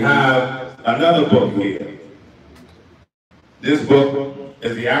 We have another book here. This book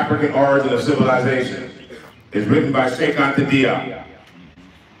is The African Origin of Civilization. It's written by Sheikh Anta Diop.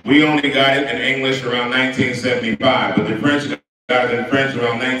 We only got it in English around 1975, but the French got it in French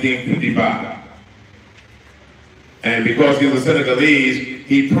around 1955. And because he was a Senegalese,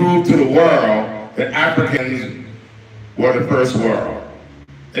 he proved to the world that Africans were the first world.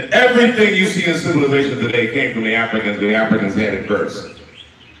 That everything you see in civilization today came from the Africans had it first.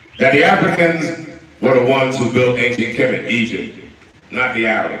 That the Africans were the ones who built ancient Kemet, Egypt, not the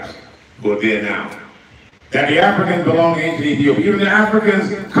Arabs, who are there now. That the Africans belong to ancient Ethiopia. Even the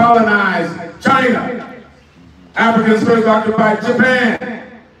Africans colonized China. Africans first occupied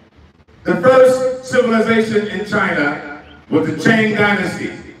Japan. The first civilization in China was the Qing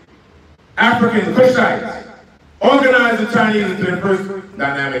dynasty. African Kushites organized the Chinese into the first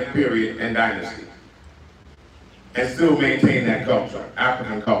dynamic period and dynasty, and still maintain that culture,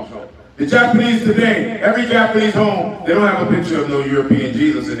 African culture. The Japanese today, every Japanese home, they don't have a picture of no European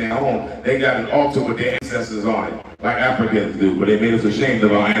Jesus in their home. They got an altar with their ancestors on it, like Africans do, but they made us ashamed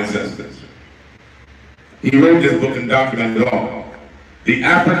of our ancestors. He wrote this book and documented it all. The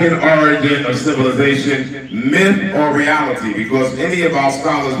African origin of civilization, myth or reality, because any of our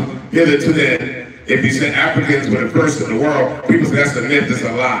scholars hitherto then, if you said Africans were the first in the world, people say that's a myth, that's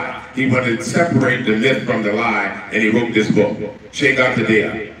a lie. He wanted to separate the myth from the lie, and he wrote this book, Sheikh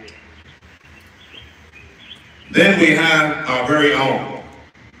Abdullah. Then we have our very own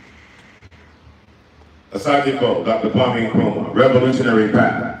Asadipo, Dr. Kwame Nkrumah, Revolutionary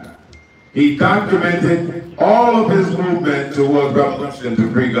Path. He documented all of his movement towards revolution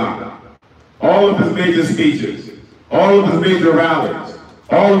to free Ghana. All of his major speeches, all of his major rallies,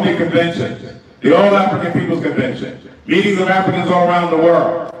 all of the conventions, the All-African People's Convention, meetings of Africans all around the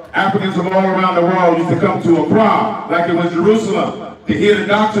world. Africans from all around the world used to come to Accra, like it was Jerusalem, to hear the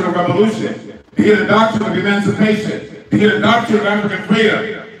doctrine of revolution, to hear the doctrine of emancipation, to hear the doctrine of African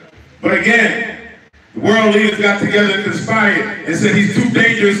freedom. But again, the world leaders got together and conspired and said he's too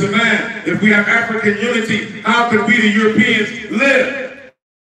dangerous a man. If we have African unity, how can we, the Europeans, live?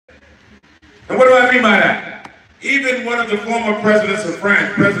 And what do I mean by that? Even one of the former presidents of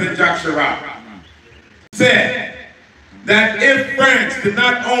France, President Jacques Chirac, said that if France did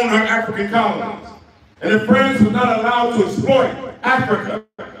not own her African colonies, and if France was not allowed to exploit Africa,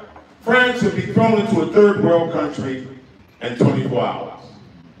 France would be thrown into a third world country in 24 hours.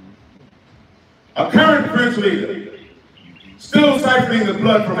 A current French leader still siphoning the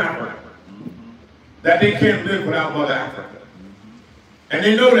blood from Africa, that they can't live without Mother Africa. And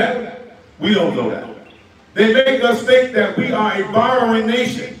they know that. We don't know that. They make us think that we are a borrowing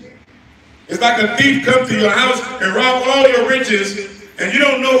nation. It's like a thief comes to your house and rob all your riches, and you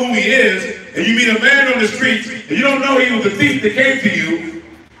don't know who he is, and you meet a man on the streets, and you don't know he was the thief that came to you,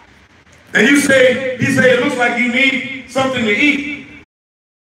 and he say, it looks like you need something to eat.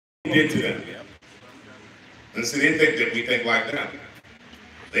 He did to them. And see, they think that we think like that.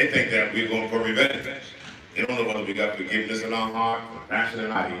 They think that we're going for revenge. They don't know whether we got forgiveness in our heart, compassion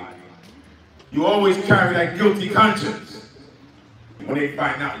in our heart. You always carry that guilty conscience when they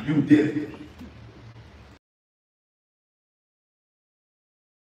find out you did it.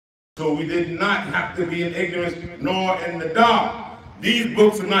 So we did not have to be in ignorance nor in the dark. These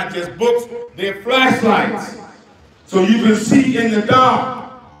books are not just books, they're flashlights. So you can see in the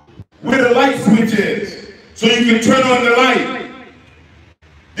dark where the light switch is. So you can turn on the light.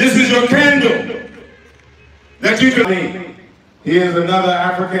 This is your candle that you can need. Here's another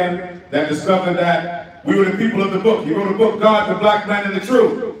African that discovered that we were the people of the book. He wrote a book, God, the Black Man and the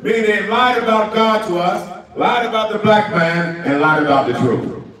Truth. Meaning they lied about God to us, lied about the black man, and lied about the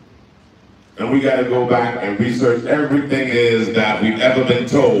truth. And we got to go back and research everything is that we've ever been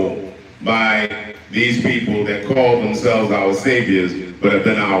told by these people that call themselves our saviors, but have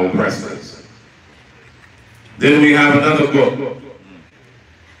been our oppressors. Then we have another book,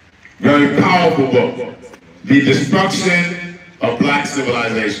 very powerful book, The Destruction of Black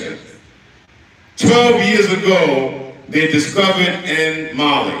Civilization. 12 years ago, they discovered in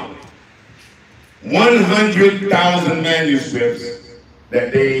Mali 100,000 manuscripts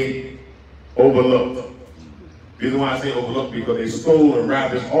that they overlooked. The reason why I say overlooked, because they stole and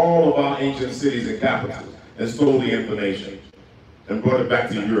ravaged all of our ancient cities and capitals and stole the information and brought it back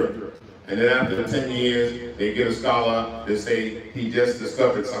to Europe. And then after 10 years, they get a scholar to say he just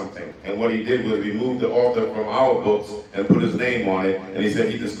discovered something. And what he did was remove the author from our books and put his name on it. And he said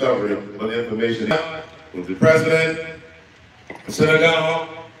he discovered it, but the information was the president of Senegal,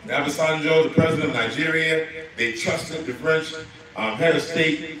 Obasanjo, the president of Nigeria. They trusted the French head of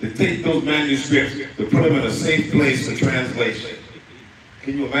state to take those manuscripts, to put them in a safe place for translation.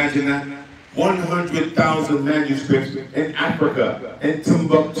 Can you imagine that? 100,000 manuscripts in Africa, in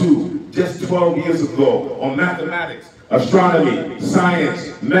Timbuktu, just 12 years ago, on mathematics, astronomy,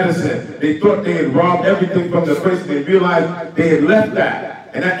 science, medicine. They thought they had robbed everything from the place. They realized they had left that,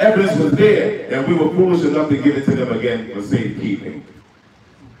 and that evidence was there, and we were foolish enough to give it to them again for safekeeping.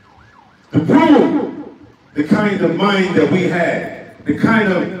 to prove the kind of mind that we had, the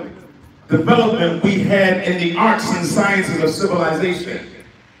kind of development we had in the arts and sciences of civilization.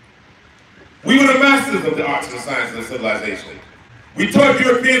 We were the masters of the arts and sciences of civilization. We taught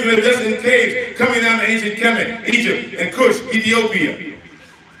Europeans that just in caves coming down to ancient Kemet, Egypt, and Kush, Ethiopia.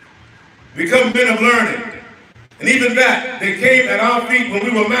 Become men of learning. And even that, they came at our feet when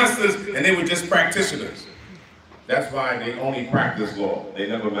we were masters and they were just practitioners. That's why they only practiced law. They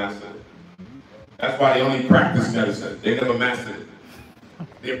never mastered it. That's why they only practiced medicine. They never mastered it.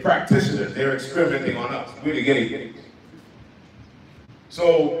 They're practitioners. They're experimenting on us. We're the guinea pigs.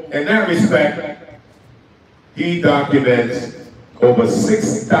 So, in that respect, he documents over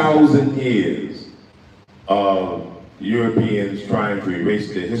 6,000 years of Europeans trying to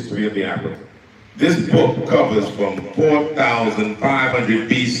erase the history of the African. This book covers from 4,500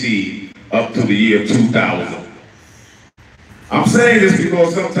 BC up to the year 2000. I'm saying this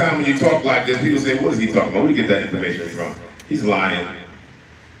because sometimes when you talk like this, people say, what is he talking about? Where do you get that information from? He's lying.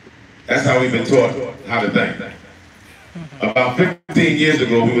 That's how we've been taught how to think. About 15 years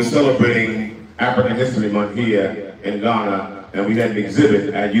ago, we were celebrating African History Month here in Ghana, and we had an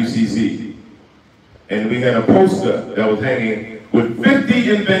exhibit at UCC. And we had a poster that was hanging with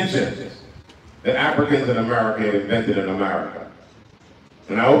 50 inventions that Africans in America had invented in America.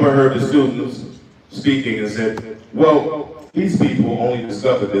 And I overheard the students speaking and said, well, these people only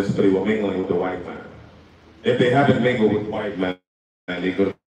discovered this because they were mingling with the white man. If they haven't mingled with the white man, they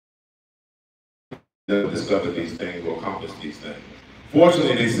could have discovered these things or accomplished these things.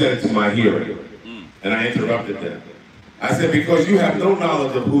 Fortunately, they said it to my hearing, and I interrupted them. I said, because you have no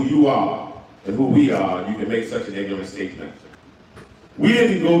knowledge of who you are and who we are, you can make such an ignorant statement. We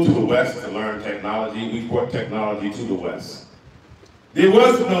didn't go to the West to learn technology, we brought technology to the West. There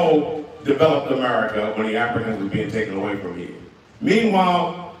was no developed America when the Africans were being taken away from here.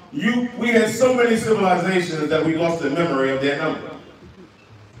 Meanwhile, we had so many civilizations that we lost the memory of their number.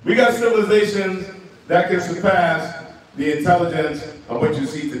 We got civilizations that can surpass the intelligence of what you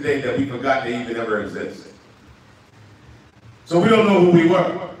see today that we forgot they even ever exist. So we don't know who we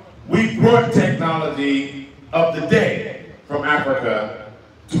were. We brought technology of the day from Africa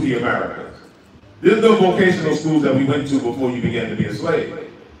to the Americas. There's no vocational schools that we went to before you began to be a slave.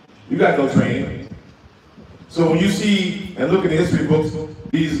 You got no training. So when you see and look at the history books,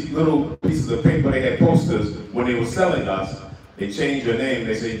 these little pieces of paper, they had posters when they were selling us. They changed your name.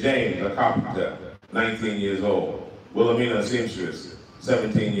 They say James, a carpenter, 19 years old. Wilhelmina, a seamstress,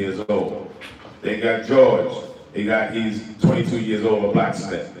 17 years old. They got George. He's 22 years old, a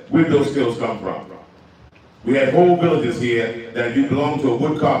blacksmith. Where did those skills come from? We had whole villages here that if you belong to a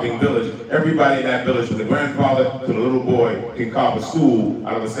wood carving village, everybody in that village, from the grandfather to the little boy, can carve a stool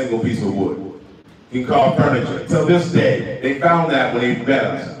out of a single piece of wood. He can carve furniture. Till this day, they found that when they met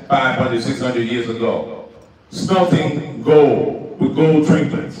us 500, 600 years ago. Smelting gold with gold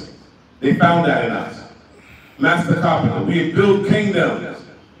trinkets. They found that in us. Master carpenter. We had built kingdoms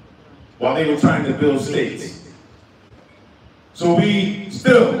while they were trying to build states. So we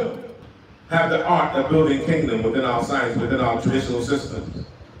still have the art of building kingdom within our science, within our traditional systems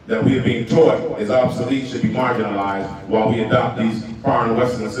that we are being taught is obsolete, should be marginalized while we adopt these foreign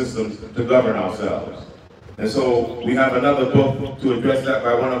Western systems to govern ourselves. And so we have another book to address that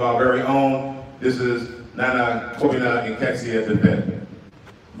by one of our very own. This is Nana Kobina Nketsia Tete,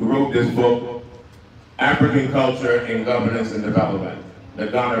 who wrote this book, African Culture in Governance and Development, the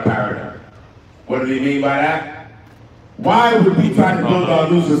Ghana Paradigm. What did he mean by that? Why would we try to build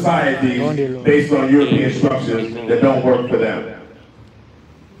our new societies based on European structures that don't work for them?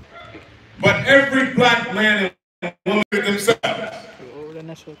 But every black man and woman themselves.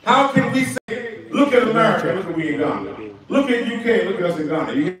 How can we say, look at America, look at we in Ghana. Look at UK, look at us in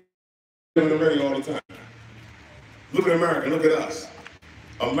Ghana. You hear on the radio all the time. Look at America, look at us.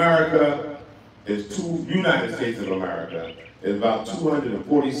 America is United States of America is about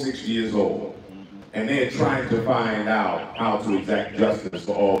 246 years old. And they're trying to find out how to exact justice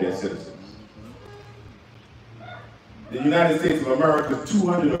for all their citizens. The United States of America is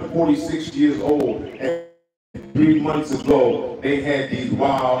 246 years old, and 3 months ago, they had these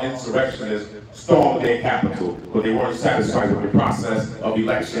wild insurrectionists storm their capital because they weren't satisfied with the process of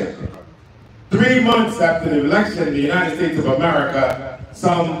election. 3 months after the election in the United States of America,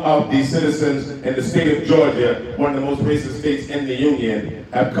 some of the citizens in the state of Georgia, one of the most racist states in the Union,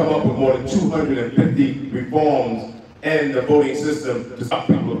 have come up with more than 250 reforms in the voting system to stop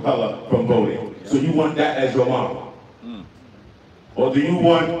people of color from voting. So you want that as your model? Or do you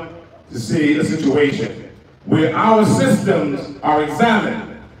want to see a situation where our systems are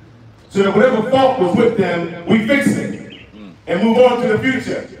examined so that whatever fault was with them, we fix it and move on to the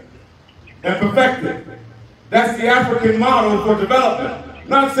future? and perfected. That's the African model for development.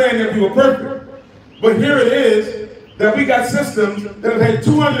 Not saying that we were perfect, but here it is that we got systems that have had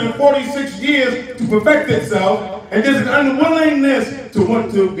 246 years to perfect itself, and there's an unwillingness to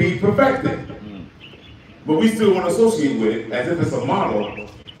want to be perfected. But we still want to associate with it as if it's a model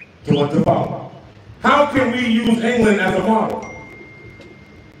to want to follow. How can we use England as a model?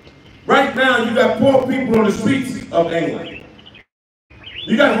 Right now, you got poor people on the streets of England.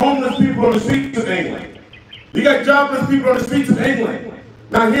 You got homeless people on the streets of England. You got jobless people on the streets of England.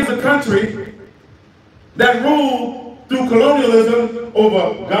 Now here's a country that ruled through colonialism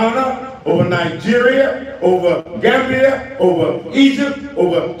over Ghana, over Nigeria, over Gambia, over Egypt,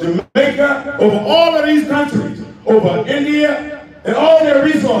 over Jamaica, over all of these countries, over India, and all their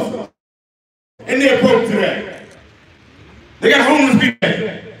resources. And they're broke today. They got homeless people.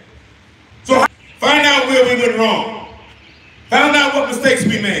 So find out where we went wrong. Find out what mistakes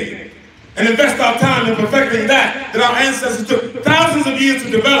we made. And invest our time in perfecting that our ancestors took thousands of years to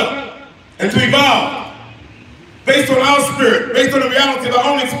develop and to evolve. Based on our spirit, based on the reality of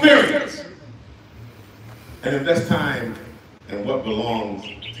our own experience. And invest time in what belongs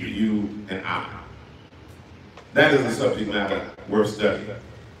to you and I. That is a subject matter worth studying.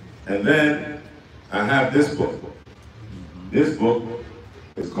 And then I have this book. This book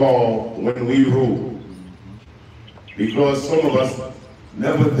is called When We Rule. Because some of us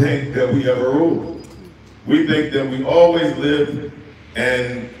never think that we ever rule. We think that we always live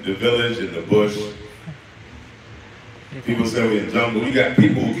in the village, in the bush. People say we're in the jungle. We got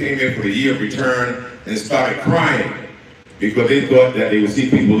people who came in for the year of return and started crying because they thought that they would see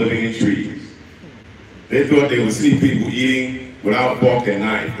people living in trees. They thought they would see people eating without fork and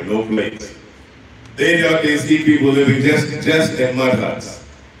knife and no plates. They thought they'd see people living just in mud huts.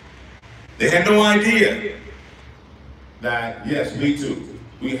 They had no idea that, yes, we too,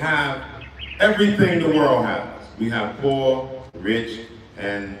 we have everything the world has. We have poor, rich,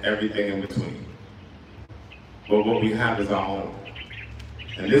 and everything in between. But what we have is our own.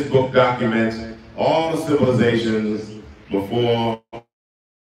 And this book documents all the civilizations before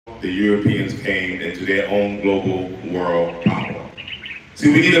the Europeans came into their own global world power.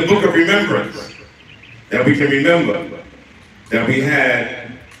 See, we need a book of remembrance that we can remember that we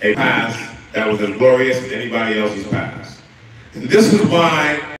had a past that was as glorious as anybody else's past. And this is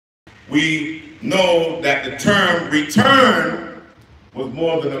why we know that the term return was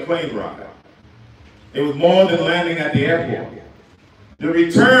more than a plane ride. It was more than landing at the airport. The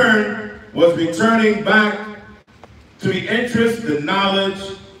return was returning back to the interest, the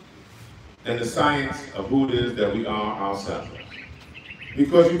knowledge, and the science of who it is that we are ourselves.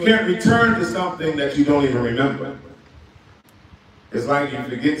 Because you can't return to something that you don't even remember. It's like you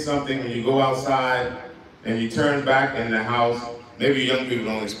forget something when you go outside and you turn back in the house. Maybe young people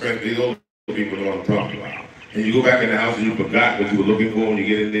don't experience, these older people know what I'm talking about. And you go back in the house and you forgot what you were looking for when you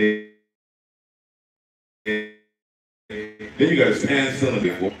get in there. Then you got to stand still and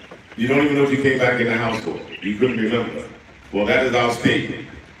before. You don't even know what you came back in the house for. You couldn't remember. Well, that is our state.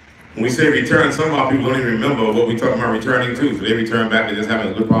 When we say return, some of our people don't even remember what we're talking about returning to. So they return back to just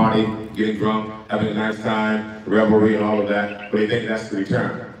having a good party, getting drunk, having a nice time, revelry and all of that. But they think that's the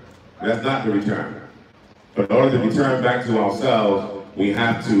return. That's not the return. But in order to return back to ourselves, we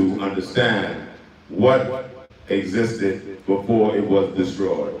have to understand what existed before it was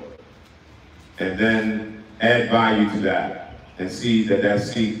destroyed. And then add value to that and see that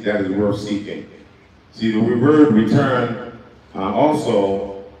that is worth seeking. See, the word return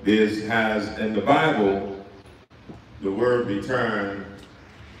also has in the Bible, the word return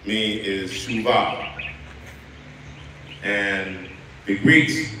is shuvah. And the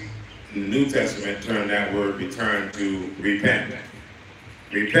Greeks in the New Testament turned that word return to repent.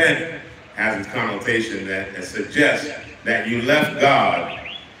 Repent has a connotation that suggests that you left God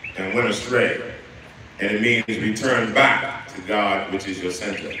and went astray. And it means return back to God, which is your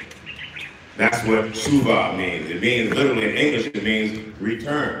center. That's what shuvah means. It means, literally in English, it means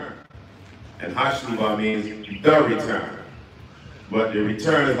return. And hashuvah means the return. But the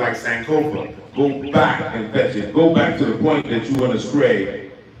return is like sankofa. Go back and fetch it. Go back to the point that you went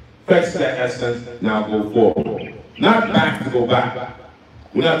astray. Fetch that essence, now go forward. Not back to go back.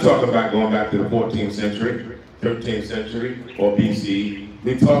 We're not talking about going back to the 14th century, 13th century, or BC.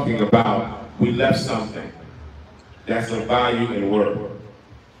 We're talking about we left something that's of value and worth.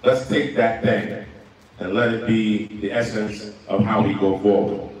 Let's take that thing and let it be the essence of how we go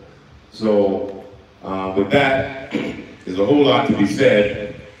forward. So with that, there's a whole lot to be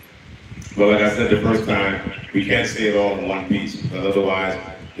said, but like I said the first time, we can't say it all in one piece, because otherwise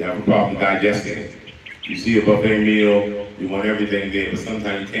you have a problem digesting it. You see a buffet meal, you want everything there, but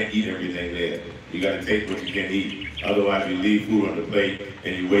sometimes you can't eat everything there. You got to take what you can eat. Otherwise, you leave food on the plate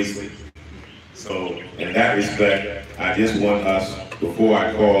and you waste it. So, in that respect, I just want us, before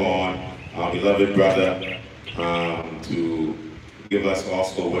I call on our beloved brother to give us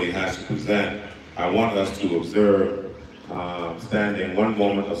also what he has to present, I want us to observe, standing one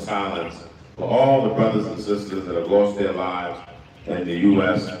moment of silence for all the brothers and sisters that have lost their lives in the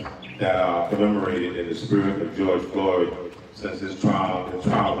U.S. that are commemorated in the spirit of George Floyd since his trial. The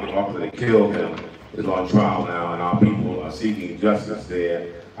trial of the officer that killed him is on trial now, and our people are seeking justice there.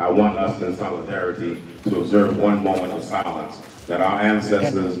 I want us in solidarity to observe one moment of silence, that our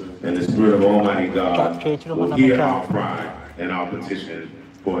ancestors in the spirit of Almighty God will hear our cry and our petition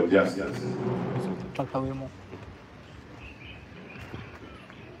for justice.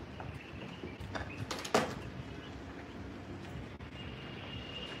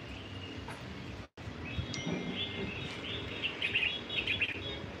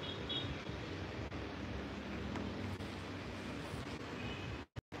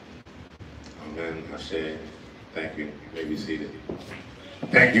 Amen. Ashe. Thank you. You may be seated.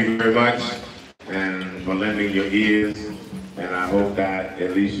 Thank you very much and for lending your ears. And I hope that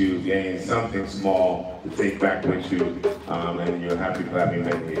at least you gain something small to take back with you and your happy clapping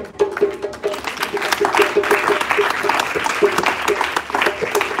menu.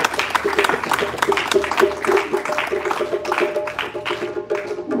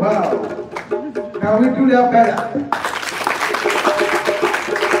 Wow. Can we do that better?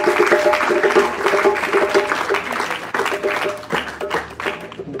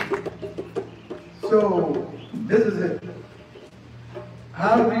 So, this is it.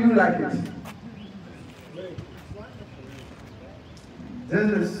 How do you like it?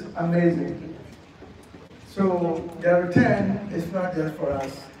 This is amazing. So, the return is not just for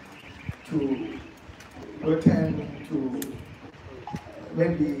us to return to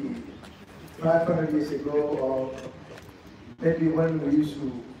maybe 500 years ago, or maybe when we used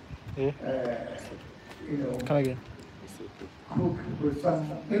to, cook with some,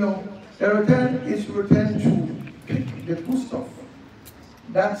 the return is return to the good stuff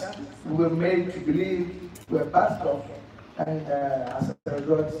that we were made to believe were bad stuff, and as a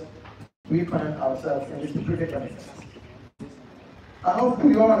result, we find ourselves in this predicament. I hope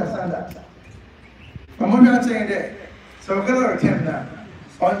we all understand that. I'm not saying that. So we're going to return now.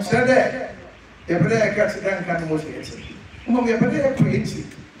 On Saturday, the prayer catch the gun can most get it. We are prayer creating.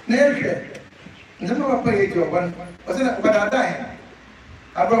 Never. Never pay your one. Wasn't it what I die?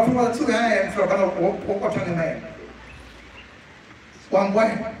 I brought from the 2 a.m. for about what on the man. One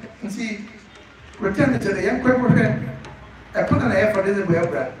way. And see, return to the young cripple. I put an effort in the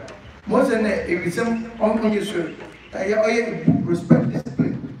way. Most than if it's some on your shirt. I respect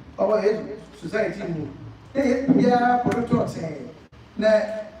discipline. Our society. Yeah, political saying.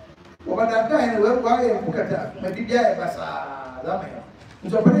 Now, what that time, why I put that, maybe yeah, Bassa,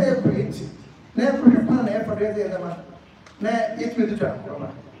 so very creative. Never put a plan for the other man. Now, it's with the job.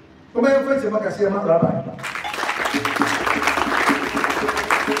 Come on, first, you can see my rabbi.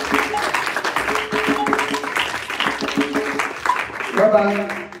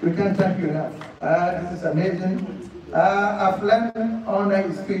 Rabbi, we can't thank you enough. This is amazing. I've learned on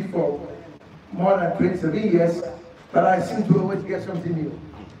his feet for more than 27 years, but I seem to always get something new.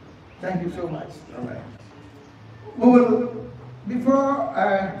 Thank you so much. All right. We will, before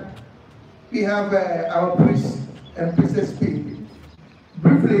we have our priest and priestess speak,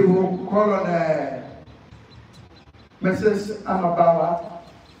 briefly we'll call on Mrs. Amabawa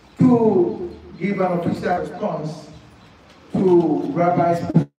to give an official response to Rabbi's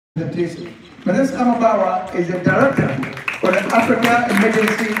presentation. Mrs. Amabawa is the director for the Africa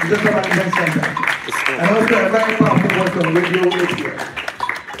Emergency Disaster Management Center, and also a very powerful voice on radio here.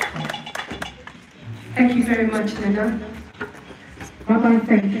 Thank you very much, Nana. Rabbi,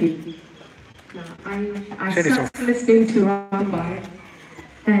 thank you. I started listening to Rabbi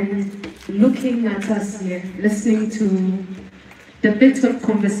and looking at us here, listening to the bit of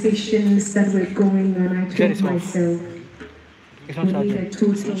conversations that were going on. I told myself, we need a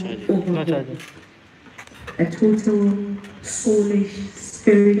total overhaul, a total soulish,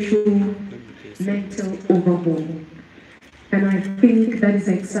 spiritual, mental overhaul. And I think that is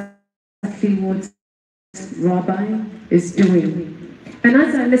exactly what Rabbi is doing. And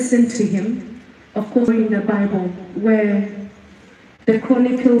as I listened to him, of course in the Bible, where the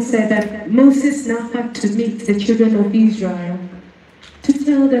Chronicle said that Moses now had to meet the children of Israel to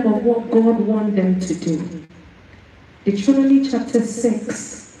tell them of what God wanted them to do. Deuteronomy chapter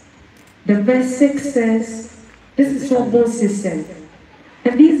 6, the verse 6 says, this is what Moses said,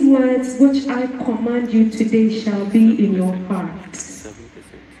 And these words which I command you today shall be in your hearts.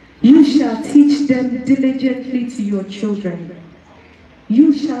 You shall teach them diligently to your children.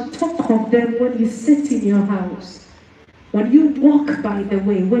 You shall talk of them when you sit in your house, when you walk by the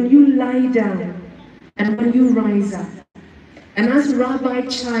way, when you lie down, and when you rise up. And as Rabbi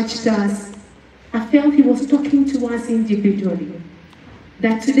charged us, I felt he was talking to us individually.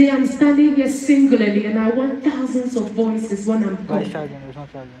 That today I'm standing here singularly and I want thousands of voices when I'm gone.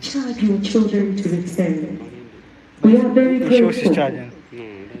 Charge your children to return. We are very grateful.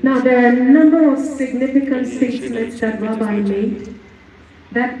 Now there are a number of significant statements that Rabbi made,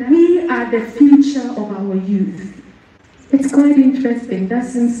 that we are the future of our youth. It's quite interesting. That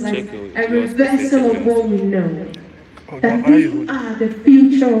seems like a reversal of what we know. That we are the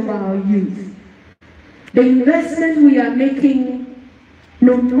future of our youth. The investment we are making,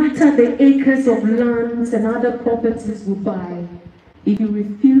 no matter the acres of lands and other properties we buy, if you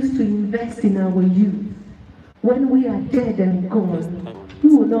refuse to invest in our youth, when we are dead and gone,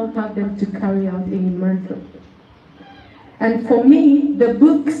 we will not have them to carry out any mantle. And for me, the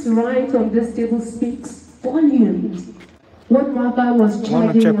books right on this table speaks volumes. What Rabbi was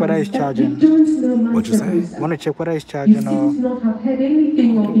charging us, you don't know much about it. Want to check whether he's charging or... You seem to not have heard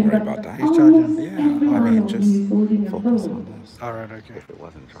anything of him. Right about that. He's charging. Yeah, I mean, just focus on this. All right, okay. If it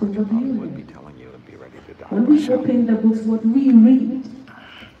wasn't charging, I would be telling you and be ready to die. When we open the books, what we read,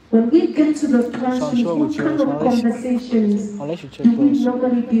 when we get to the classrooms, what kind of conversations do we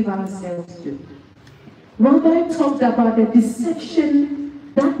normally give ourselves to? Rabbi talked about the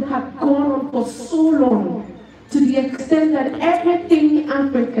deception that had gone on for so long, to the extent that everything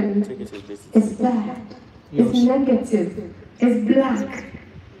African is bad, is negative, is black.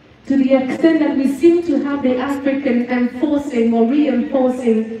 To the extent that we seem to have the African enforcing or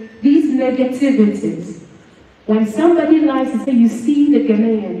reinforcing these negativities. When somebody lies to say, you see the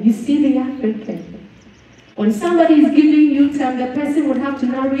Ghanaian, you see the African. When somebody is giving you time, the person would have to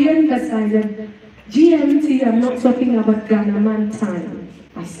now re-emphasize that GMT, I'm not talking about Ghana man time.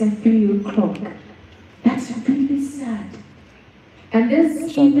 I said 3 o'clock. That's really sad. And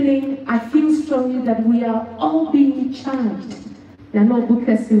this evening, I feel strongly that we are all being charged. And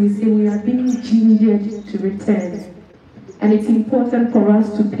Obokese, we say we are being gingered to return. And it's important for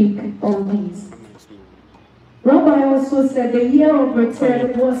us to pick all these. Rabbi also said the year of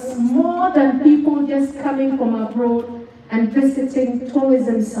return was more than people just coming from abroad and visiting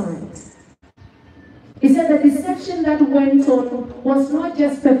tourism sites. He said the deception that went on was not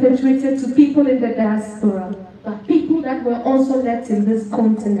just perpetrated to people in the diaspora, but people that were also left in this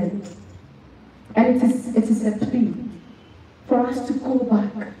continent. And it is a plea for us to go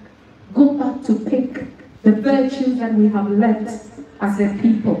back to pick the virtues that we have left as a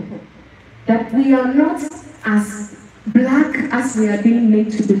people. That we are not as black as we are being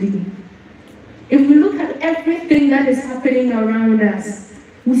made to believe. If we look at everything that is happening around us,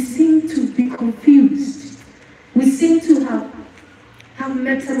 we seem to be confused. We seem to have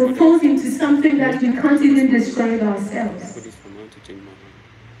metamorphosed into something that we can't even describe ourselves.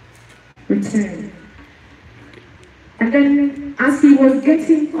 Return. And then, as he was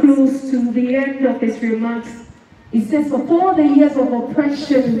getting close to the end of his remarks, he says, for 4 the years of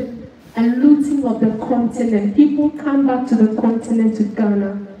oppression and looting of the continent, people come back to the continent, to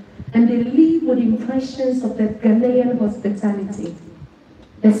Ghana, and they leave with impressions of the Ghanaian hospitality.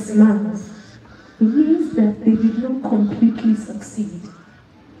 The smiles. It means that they did not completely succeed.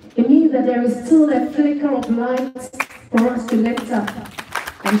 It means that there is still a flicker of light for us to lift up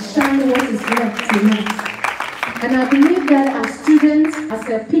and shine what is left in us. And I believe that as students, as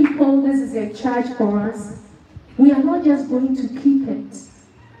a people, this is a charge for us. We are not just going to keep it.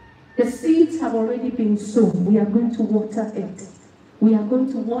 The seeds have already been sown. We are going to water it. We are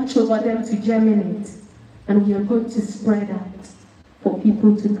going to watch over them to germinate. And we are going to spread out for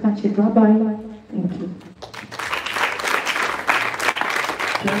people to catch it. Rabbi, thank you.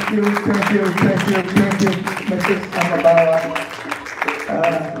 Thank you, Mrs. Amabawa.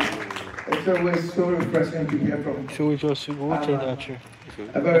 It's always so refreshing to hear from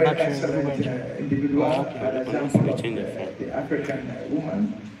a very excellent individual, an example of the African woman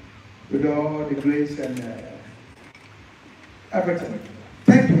with all the grace and everything.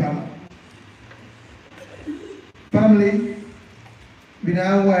 Thank you, Mama. Family, we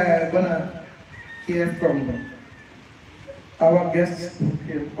now are gonna hear from our guests who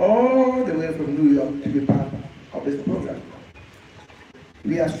came all the way from New York to be part of this program.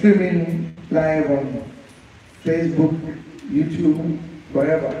 We are streaming live on Facebook, YouTube,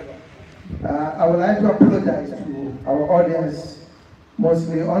 wherever. I would like to apologize to our audience,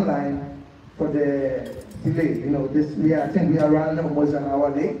 mostly online, for the delay. You know, I think we are running almost an hour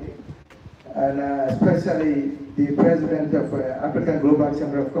late, and especially the president of African Global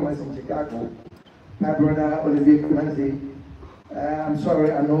Chamber of Commerce in Chicago, my brother Olivier Kumanzi. I'm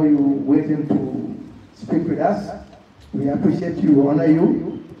sorry, I know you're waiting to speak with us. We appreciate you, honor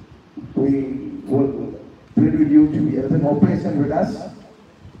you. We will plead with you to be a little more patient with us.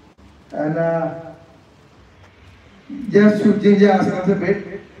 And just to ginger us a little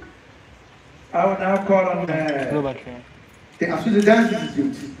bit, I will now call on the Asuzu Dance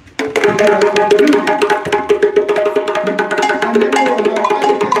Institute.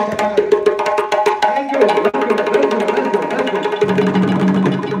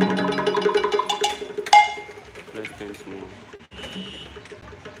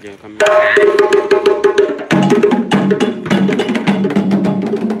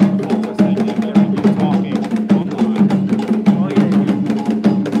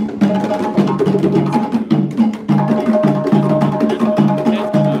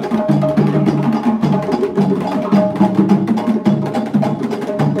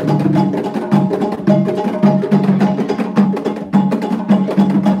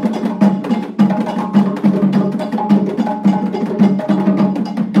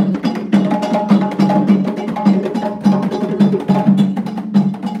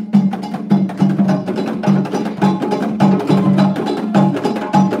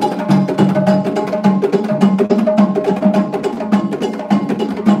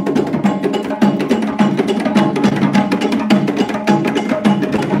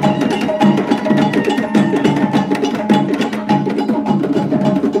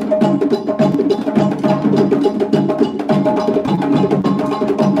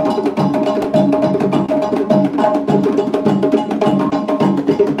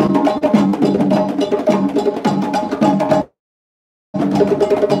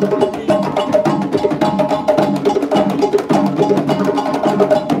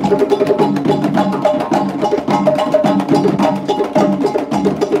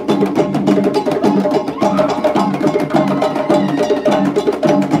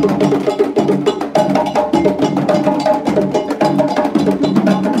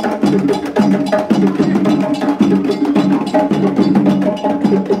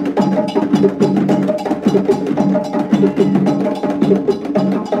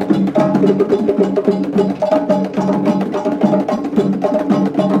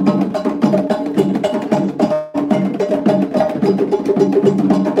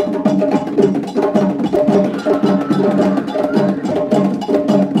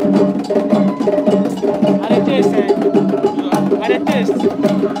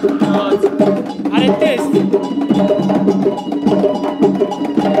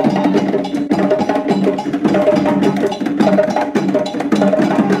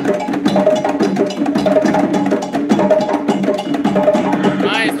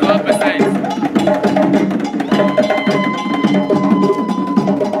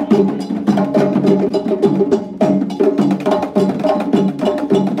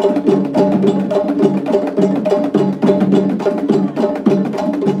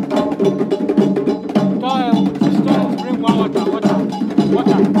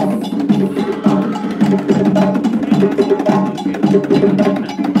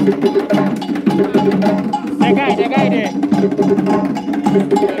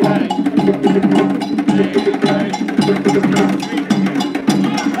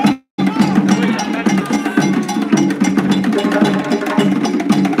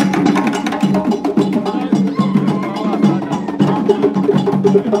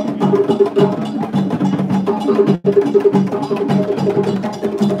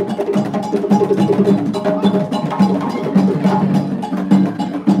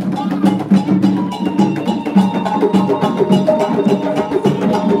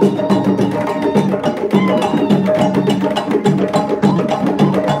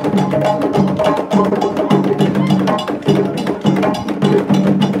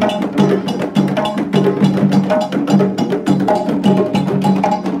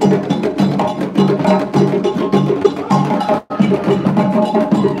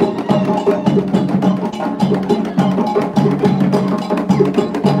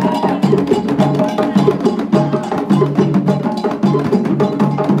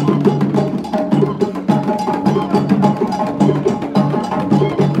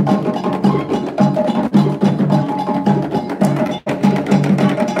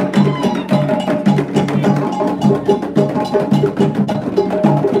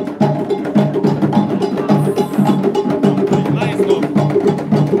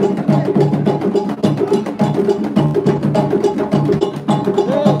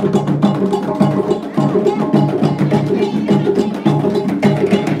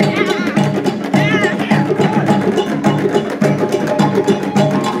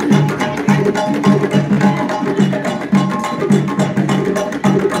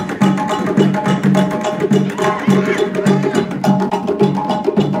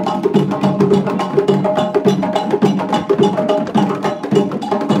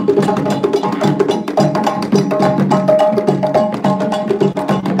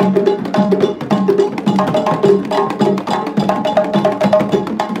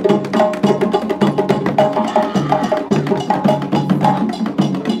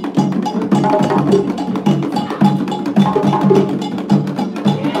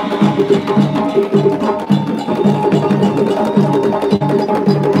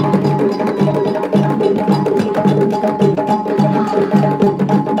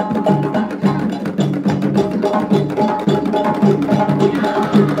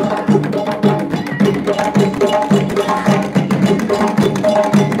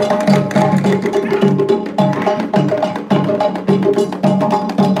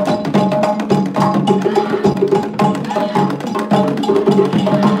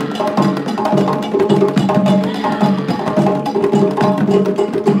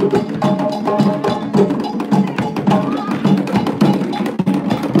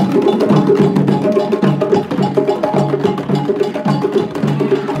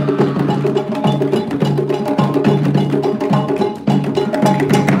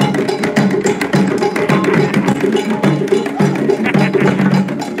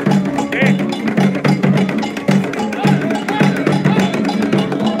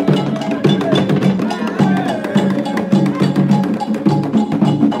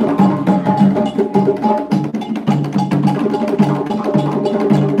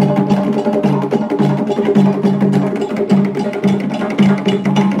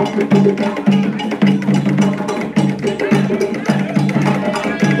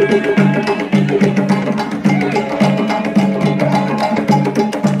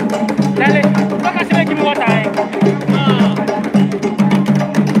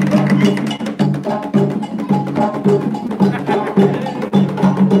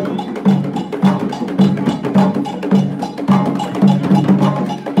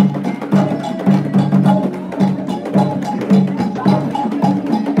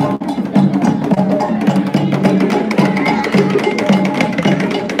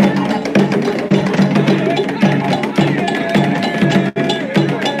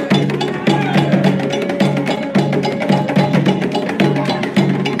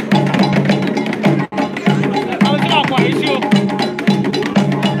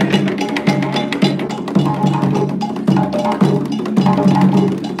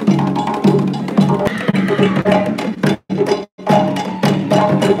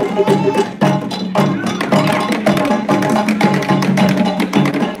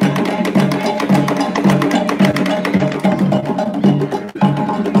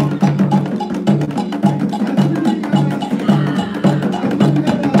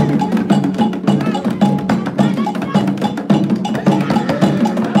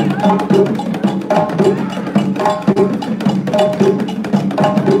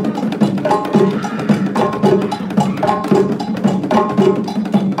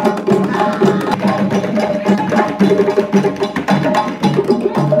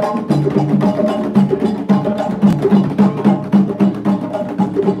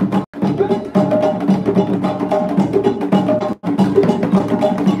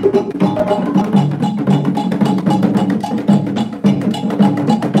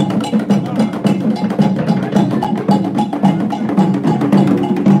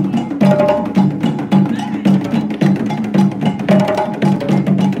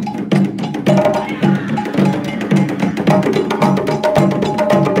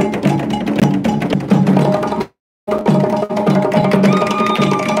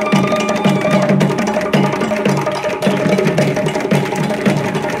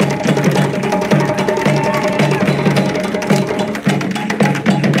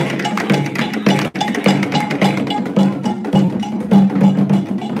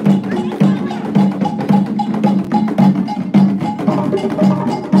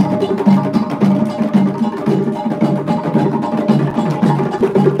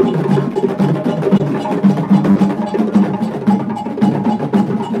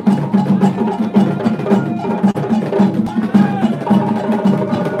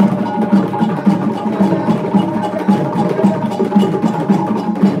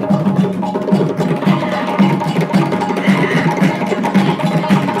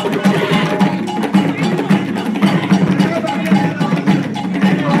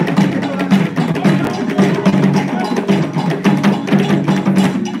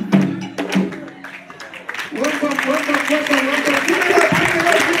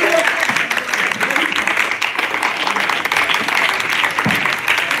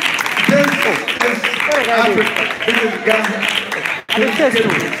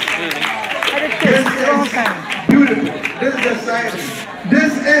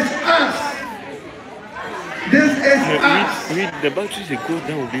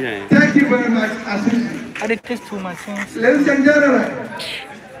 Thank you very much, assistant. Ladies and gentlemen,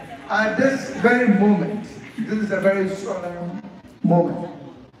 at this very moment, this is a very solemn moment.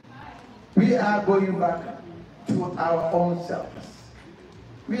 We are going back to our own selves.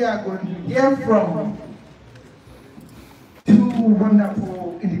 We are going to hear from two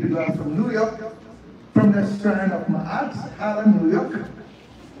wonderful individuals from New York, from the Shrine of Ma'at, Harlem, New York.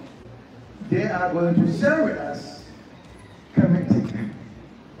 They are going to share with us Kemetic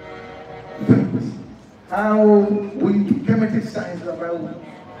things, how we Kemetic science about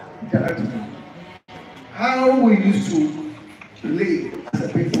directly, how we used to live as a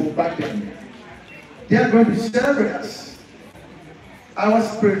people back then. They are going to share with us our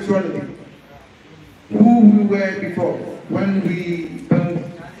spirituality, who we were before, when we built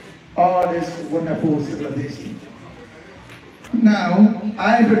all this wonderful civilization. Now,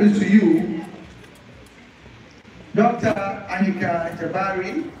 I introduce to you Dr. Anika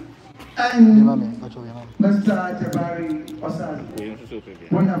Jabari and Mr. Jabari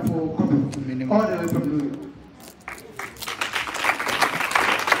Osazi. Wonderful couple, all the way from New York.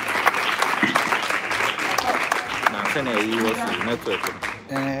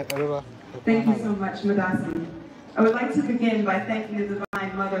 Thank you so much, Madasi. I would like to begin by thanking the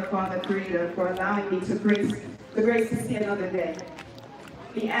Divine Mother, Father, Creator for allowing me to grace to see another day.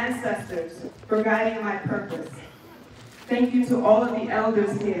 The ancestors for guiding my purpose. Thank you to all of the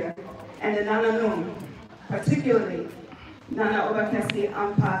elders here and the Nana Num, particularly Nana Obokese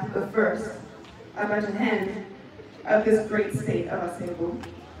Ampat the first, Abajahen of this great state of Asebu,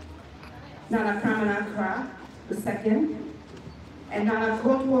 Nana Kramana Kra the second, and Nana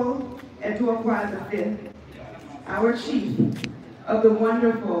Kotwo Eduokwa the fifth, our chief of the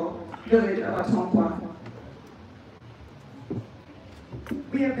wonderful village of Atonkwa.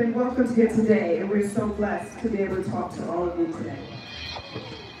 We have been welcomed here today, and we're so blessed to be able to talk to all of you today.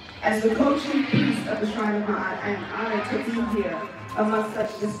 As the co-chief priest of the Shrine of Ma'at, I am honored to be here among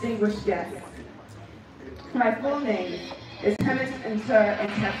such distinguished guests. My full name is Hemet Inter and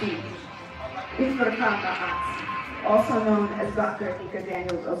Tafi, Ifraka Ma'at, also known as Dr. Nika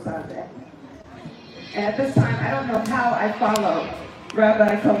Daniels Osaze. And at this time, I don't know how I follow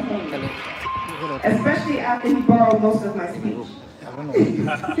Rabbi Kohen, especially after he borrowed most of my speech.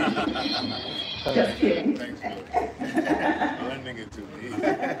 Just kidding.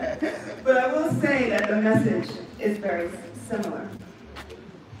 But I will say that the message is very similar.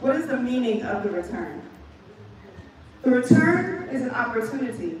 What is the meaning of the return? The return is an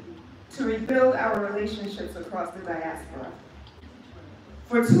opportunity to rebuild our relationships across the diaspora.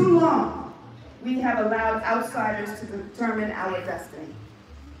 For too long, we have allowed outsiders to determine our destiny.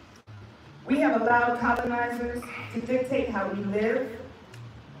 We have allowed colonizers to dictate how we live,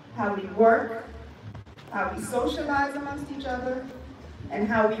 how we work, how we socialize amongst each other, and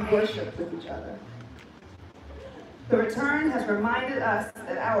how we worship with each other. The return has reminded us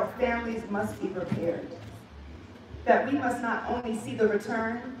that our families must be prepared, that we must not only see the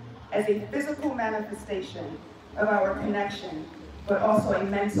return as a physical manifestation of our connection, but also a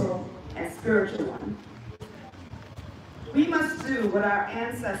mental and spiritual one. We must do what our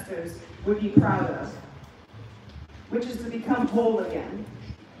ancestors would be proud of, which is to become whole again,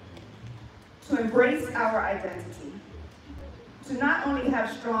 to embrace our identity, to not only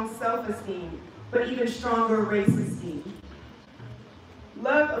have strong self-esteem, but even stronger race esteem.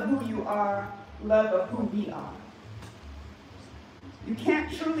 Love of who you are, love of who we are. You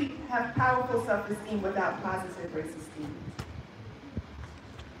can't truly have powerful self-esteem without positive race esteem.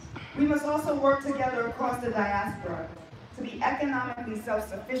 We must also work together across the diaspora to be economically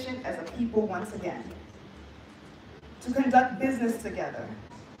self-sufficient as a people once again, to conduct business together,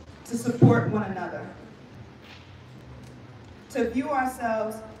 to support one another, to view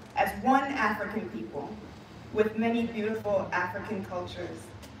ourselves as one African people with many beautiful African cultures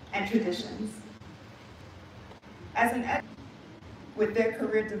and traditions. As an educator with their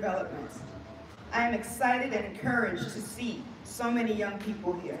career development, I am excited and encouraged to see so many young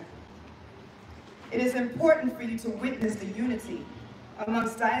people here. It is important for you to witness the unity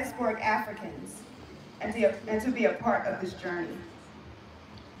amongst diasporic Africans and to be a part of this journey.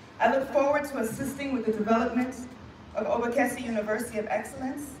 I look forward to assisting with the development of Obokese University of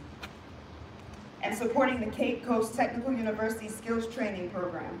Excellence and supporting the Cape Coast Technical University Skills Training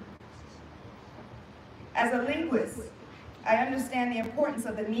Program. As a linguist, I understand the importance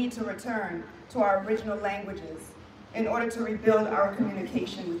of the need to return to our original languages in order to rebuild our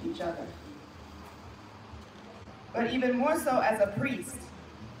communication with each other. But even more so as a priest,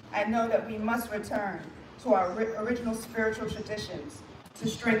 I know that we must return to our original spiritual traditions to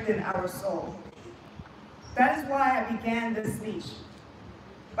strengthen our soul. That is why I began this speech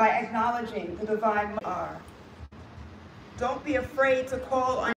by acknowledging the divine mother. Don't be afraid to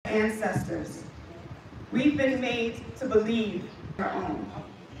call on your ancestors. We've been made to believe in our own.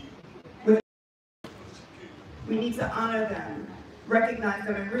 We need to honor them, recognize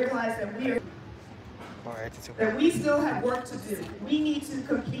them, and realize that we still have work to do. We need to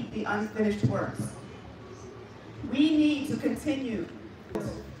complete the unfinished works. We need to continue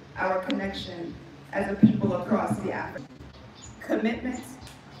our connection as a people across the Africa. Commitment,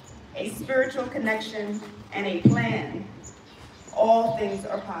 a spiritual connection, and a plan. All things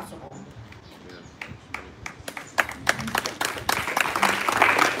are possible.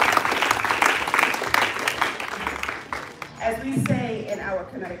 As we say in our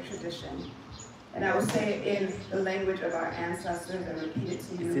Kemetic tradition, and I will say it in the language of our ancestors and repeat it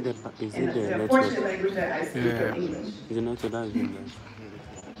to you in the unfortunate language that I speak of English.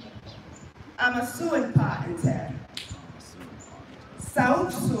 Amasu pa enter.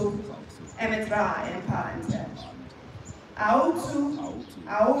 Sautu emetra en pa enter. Autu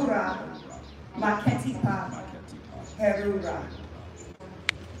aura maketi pa herura.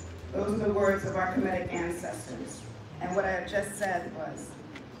 Those are the words of our Kemetic ancestors. And what I have just said was,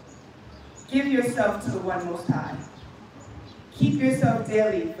 give yourself to the One Most High. Keep yourself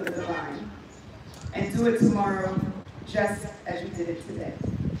daily for the divine. And do it tomorrow just as you did it today.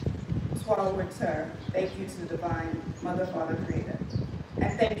 Thank you to the divine Mother, Father, Creator.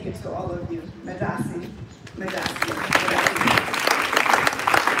 And thank you to all of you. Medasi, Medasi, Medasi.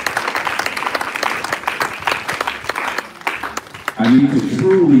 I need to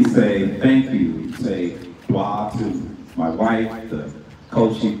truly say thank you, say dua to my wife, the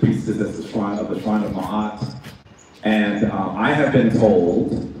co-chief priestess at the shrine of Ma'at. And I have been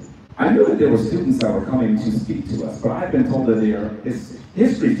told, I knew that there were students that were coming to speak to us, but I've been told that they are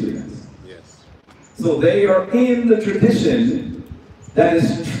history students. Yes. So they are in the tradition that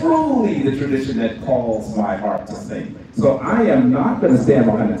is truly the tradition that calls my heart to sing. So I am not going to stand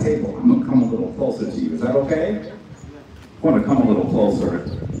behind the table. I'm going to come a little closer to you. Is that okay? I want to come a little closer,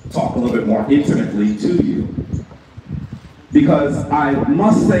 talk a little bit more intimately to you. Because I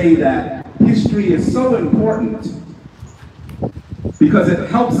must say that history is so important because it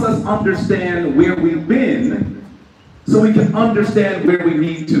helps us understand where we've been so we can understand where we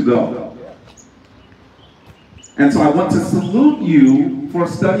need to go. And so I want to salute you for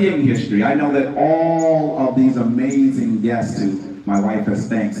studying history. I know that all of these amazing guests who my wife has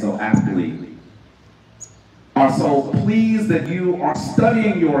thanked so aptly are so pleased that you are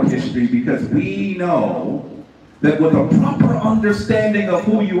studying your history, because we know that with a proper understanding of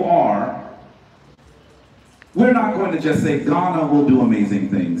who you are, we're not going to just say Ghana will do amazing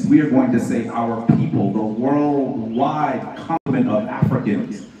things. We are going to say our people, the worldwide continent of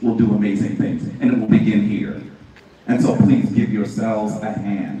Africans, will do amazing things. And it will begin here. And so please give yourselves a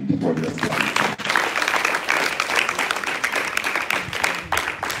hand for this.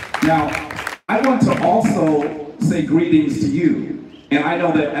 Now, I want to also say greetings to you. And I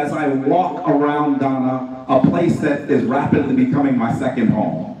know that as I walk around Ghana, a place that is rapidly becoming my second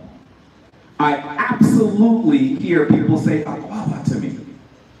home, I absolutely hear people say "Agwaba" to me.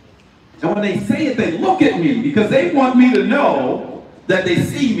 And when they say it, they look at me because they want me to know that they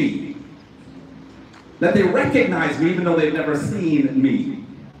see me, that they recognize me even though they've never seen me.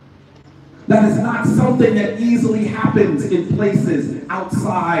 That is not something that easily happens in places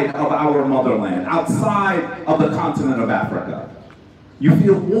outside of our motherland, outside of the continent of Africa. You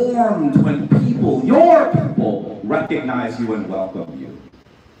feel warmed when people, your people, recognize you and welcome you.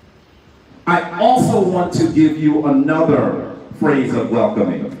 I also want to give you another phrase of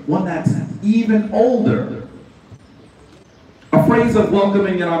welcoming, one that's even older. A phrase of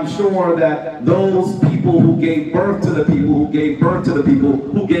welcoming that I'm sure that those people who gave birth to the people, who gave birth to the people,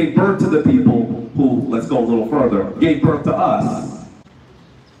 who gave birth to the people, who, let's go a little further, gave birth to us,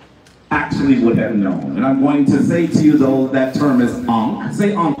 actually would have known. And I'm going to say to you, though, that term is Ankh.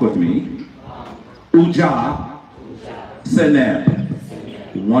 Say Ankh with me. Uja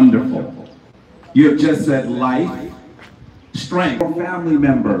Seneb. Wonderful. You have just said life, strength for family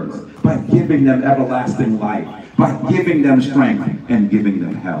members by giving them everlasting life, by giving them strength and giving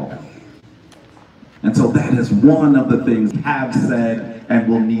them health. And so that is one of the things we have said and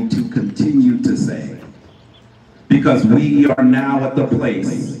will need to continue to say. Because we are now at the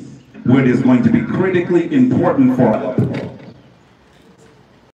place where it is going to be critically important for us.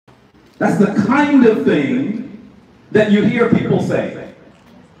 That's the kind of thing that you hear people say.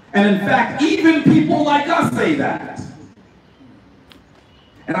 And in fact, even people like us say that.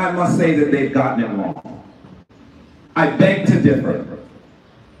 And I must say that they've gotten it wrong. I beg to differ.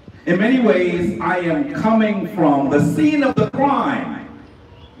 In many ways, I am coming from the scene of the crime.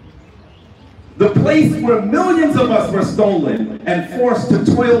 The place where millions of us were stolen and forced to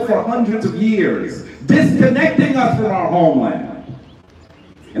toil for hundreds of years, disconnecting us from our homeland.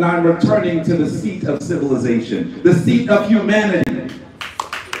 And I'm returning to the seat of civilization, the seat of humanity.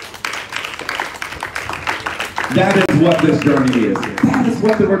 That is what this journey is. That is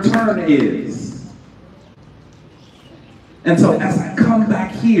what the return is. And so as I come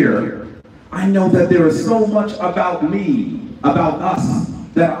back here, I know that there is so much about me, about us,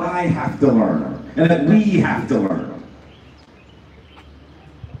 that I have to learn, and that we have to learn.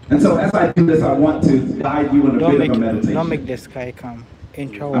 And so as I do this, I want to guide you in a bit of a meditation. Don't make this guy come.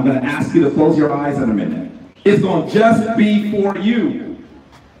 Intro. I'm going to ask you to close your eyes in a minute. It's going to just be for you.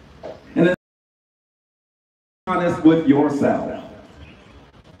 And then honest with yourself.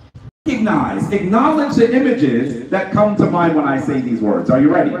 Acknowledge the images that come to mind when I say these words. Are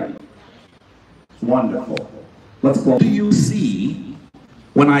you ready? Wonderful. Let's go. What do you see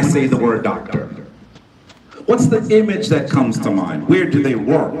when I say the word doctor? What's the image that comes to mind? Where do they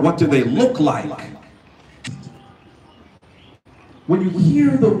work? What do they look like? When you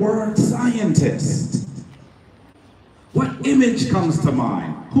hear the word scientist, what image comes to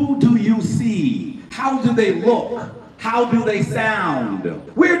mind? Who do you see? How do they look? How do they sound?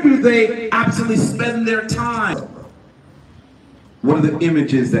 Where do they actually spend their time? What are the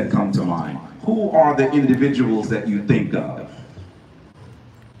images that come to mind? Who are the individuals that you think of?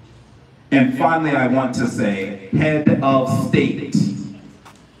 And finally, I want to say head of state.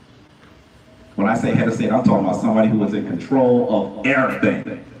 When I say head of state, I'm talking about somebody who is in control of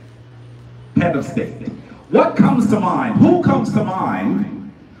everything. Head of state. What comes to mind? Who comes to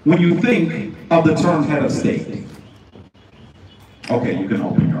mind when you think of the term head of state? Okay, you can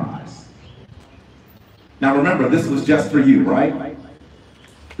open your eyes. Now remember, this was just for you, right?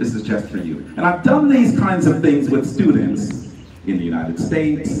 This is just for you. And I've done these kinds of things with students in the United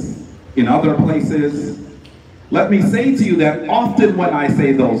States, in other places. Let me say to you that often when I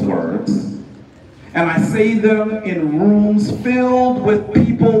say those words, and I say them in rooms filled with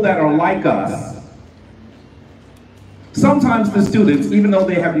people that are like us, sometimes the students, even though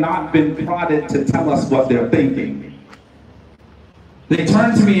they have not been prodded to tell us what they're thinking, they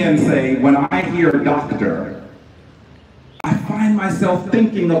turn to me and say, when I hear doctor, I find myself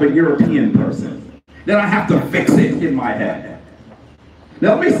thinking of a European person. then I have to fix it in my head.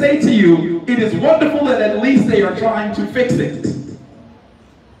 Now let me say to you, it is wonderful that at least they are trying to fix it.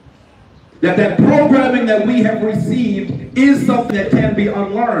 That programming that we have received is something that can be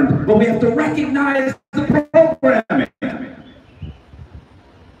unlearned, but we have to recognize the programming.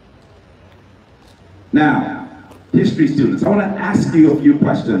 Now, history students, I want to ask you a few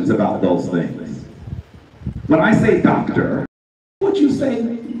questions about those things. When I say doctor, what would you say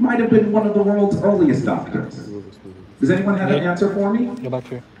might have been one of the world's earliest doctors? Does anyone have an answer for me? Go back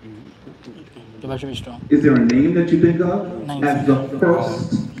here. Go back to be strong. Is there a name that you think of as the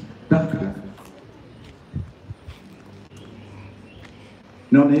first doctor?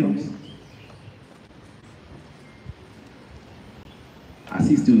 No names? I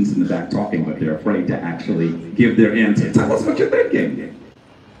see students in the back talking, but they're afraid to actually give their answer. Tell us what you're thinking.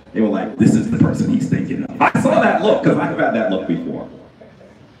 They were like, this is the person he's thinking of. I saw that look, because I've had that look before.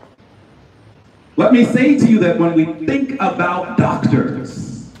 Let me say to you that when we think about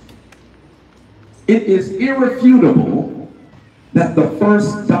doctors, it is irrefutable that the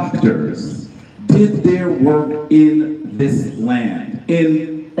first doctors did their work in this land,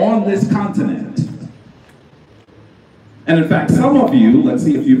 on this continent. And in fact, some of you, let's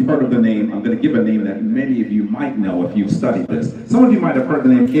see if you've heard of the name, I'm going to give a name that many of you might know if you've studied this. Some of you might have heard the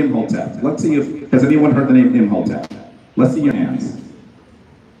name Imhotep. Let's see if, has anyone heard the name Imhotep? Let's see your hands.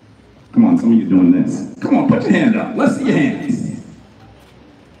 Come on, some of you doing this. Come on, put your hand up. Let's see your hands.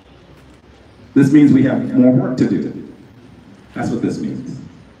 This means we have more work to do. That's what this means.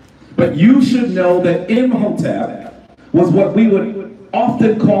 But you should know that Imhotep was what we would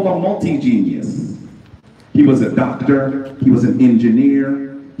often call a multi-genius. He was a doctor, he was an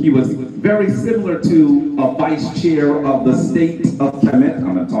engineer, he was very similar to a vice chair of the state of Kemet.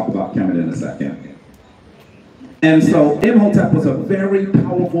 I'm going to talk about Kemet in a second. And so Imhotep was a very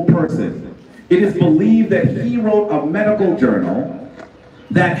powerful person. It is believed that he wrote a medical journal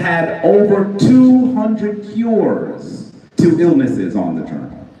that had over 200 cures to illnesses on the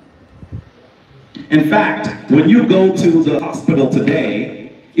journal. In fact, when you go to the hospital today,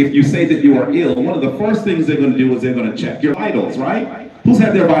 if you say that you are ill, one of the first things they're going to do is they're going to check your vitals, right? Who's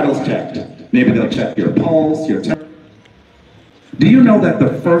had their vitals checked? Maybe they'll check your pulse, your temperature. Do you know that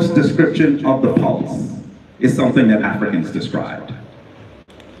the first description of the pulse is something that Africans described?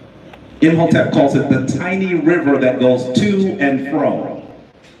 Imhotep calls it the tiny river that goes to and fro.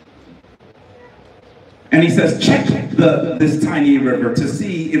 And he says, check this tiny river to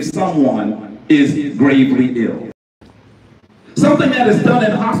see if someone is gravely ill. Something that is done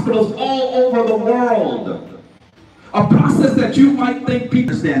in hospitals all over the world. A process that you might think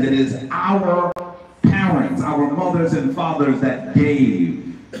people understand. It is our parents, our mothers and fathers that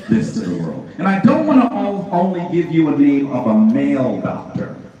gave this to the world. And I don't want to only give you a name of a male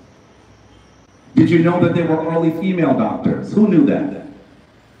doctor. Did you know that there were early female doctors? Who knew that?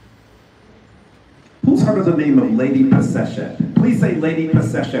 Who's heard of the name of Lady Pasechet? Please say Lady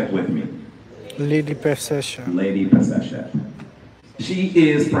Pasechet with me. Lady Pasechet. Lady Pasechet. She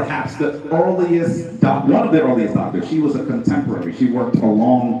is perhaps the earliest, one of the earliest doctors. She was a contemporary. She worked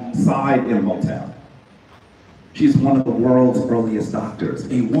alongside Imhotep. She's one of the world's earliest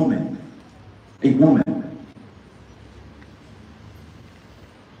doctors. A woman. A woman.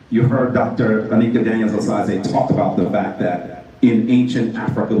 You heard Dr. Anika Daniels-Osaze talk about the fact that in ancient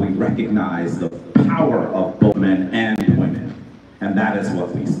Africa we recognize the power of both men and women. And that is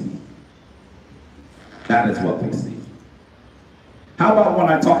what we see. That is what we see. How about when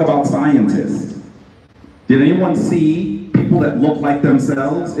I talk about scientists? Did anyone see people that look like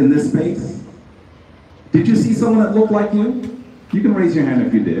themselves in this space? Did you see someone that looked like you? You can raise your hand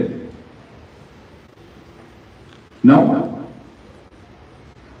if you did. No?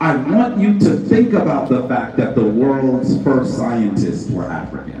 I want you to think about the fact that the world's first scientists were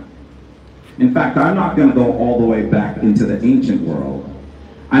African. In fact, I'm not going to go all the way back into the ancient world.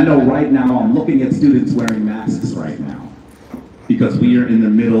 I know right now I'm looking at students wearing masks right now because we are in the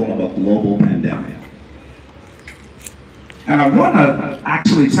middle of a global pandemic. And I want to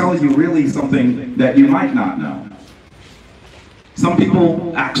actually tell you really something that you might not know. Some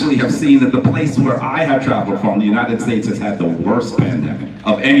people actually have seen that the place where I have traveled from, the United States, has had the worst pandemic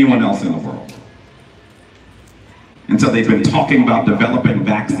of anyone else in the world. And so they've been talking about developing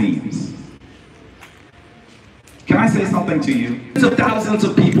vaccines. Can I say something to you? Tens of thousands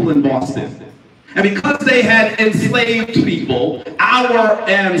of people in Boston. And because they had enslaved people, our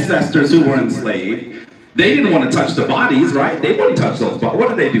ancestors who were enslaved, they didn't want to touch the bodies, right? They wouldn't touch those bodies. What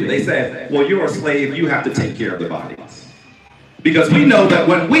did they do? They said, well, you're a slave, you have to take care of the bodies. Because we know that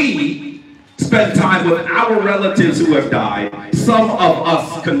when we spend time with our relatives who have died, some of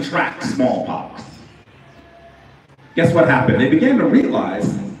us contract smallpox. Guess what happened? They began to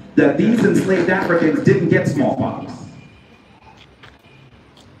realize that these enslaved Africans didn't get smallpox.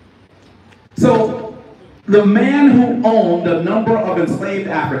 So the man who owned a number of enslaved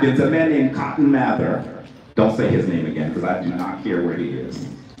Africans, a man named Cotton Mather, don't say his name again because I do not care where he is.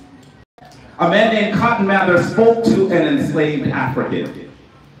 A man named Cotton Mather spoke to an enslaved African.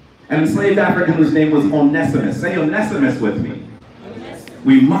 An enslaved African whose name was Onesimus. Say Onesimus with me.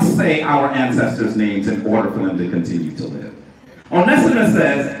 We must say our ancestors' names in order for them to continue to live. Onesimus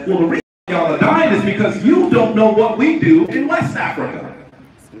says, well, the reason y'all are dying is because you don't know what we do in West Africa.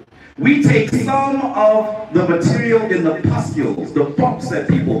 We take some of the material in the pustules, the bumps that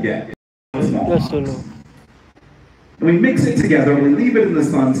people get. We mix it together, we leave it in the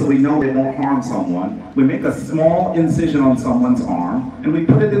sun so we know it won't harm someone. We make a small incision on someone's arm, and we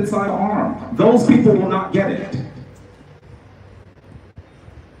put it inside the arm. Those people will not get it.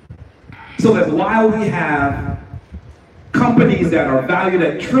 So that while we have companies that are valued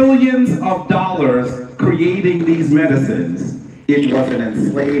at trillions of dollars creating these medicines, it was an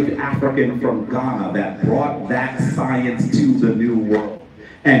enslaved African from Ghana that brought that science to the new world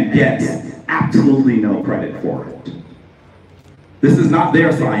and gets absolutely no credit for it. This is not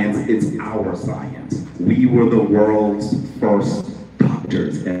their science, it's our science. We were the world's first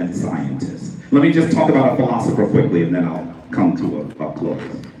doctors and scientists. Let me just talk about a philosopher quickly and then I'll come to a close.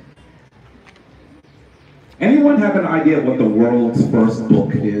 Anyone have an idea what the world's first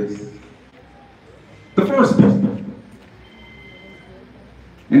book is? The first book.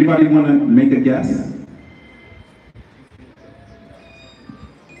 Anybody want to make a guess?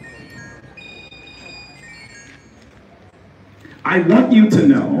 I want you to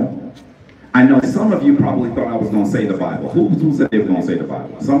know, I know some of you probably thought I was going to say the Bible. Who said they were going to say the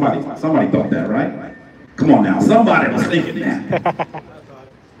Bible? Somebody thought that, right? Come on now, somebody was thinking that.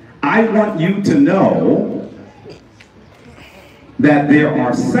 I want you to know that there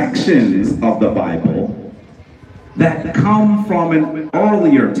are sections of the Bible that come from an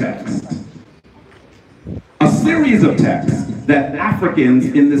earlier text. A series of texts that Africans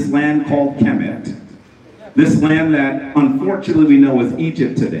in this land called Kemet, this land that unfortunately we know is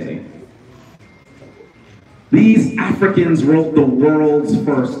Egypt today, these Africans wrote the world's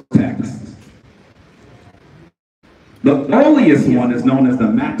first text. The earliest one is known as the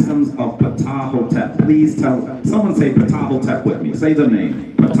Maxims of Ptah-hotep. Please tell, someone say Ptah-hotep with me. Say the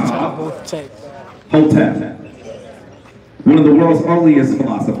name. Ptah-hotep. One of the world's earliest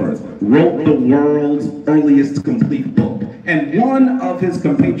philosophers, wrote the world's earliest complete book. And one of his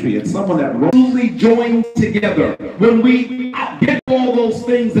compatriots, someone that really joined together, when we get all those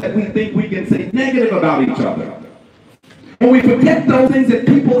things that we think we can say negative about each other, when we forget those things that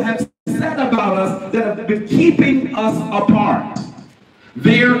people have said about us that have been keeping us apart,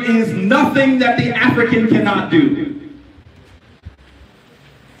 there is nothing that the African cannot do.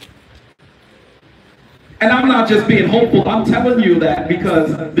 And I'm not just being hopeful, I'm telling you that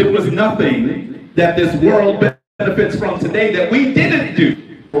because there was nothing that this world benefits from today that we didn't do.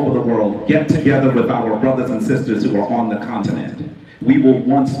 Over the world, get together with our brothers and sisters who are on the continent. We will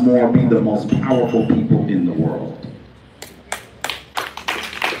once more be the most powerful people in the world.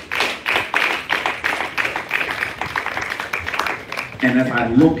 And as I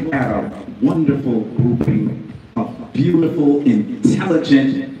look at a wonderful grouping of beautiful,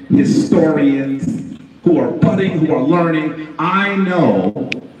 intelligent historians who are budding, who are learning, I know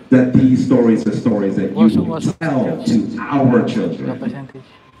that these stories are stories that you will tell to our children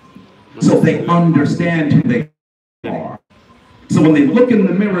so they understand who they are. So when they look in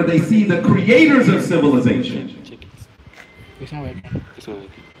the mirror, they see the creators of civilization.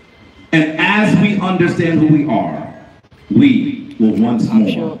 And as we understand who we are, we will once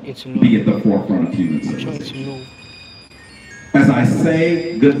more be at the forefront of human civilization. As I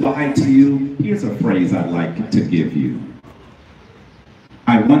say goodbye to you, here's a phrase I'd like to give you.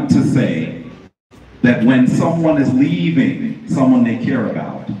 I want to say that when someone is leaving someone they care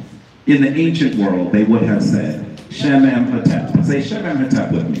about, in the ancient world, they would have said, Shemem Hatep. Say Shemem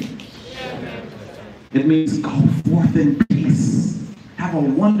Hatep with me. It means go forth in peace. Have a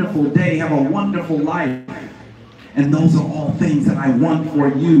wonderful day. Have a wonderful life. And those are all things that I want for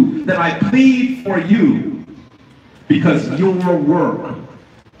you, that I plead for you. Because your work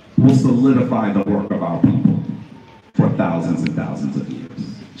will solidify the work of our people for thousands and thousands of years.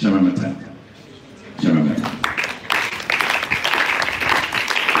 Shemem Hatep. Shemem Hatep.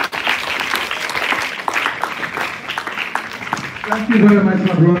 Thank you very much,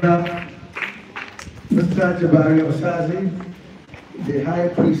 my brother, Mr. Jabari Osazi, the High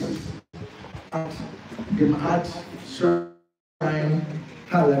Priest at the Ma'at Shrine,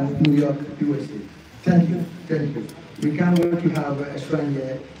 Harlem, New York, USA. Thank you. Thank you. We can't wait to have a strong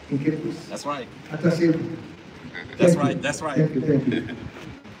year in Cape Coast. That's right. That's right. That's right. Thank you.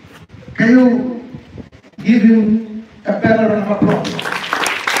 Can you give him a better round of applause?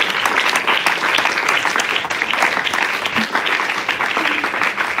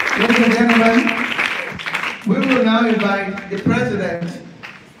 Ladies and gentlemen, we will now invite the president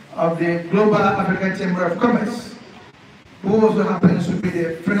of the Global African Chamber of Commerce, who also happens to be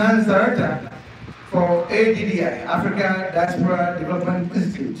the finance director for ADDI, Africa Diaspora Development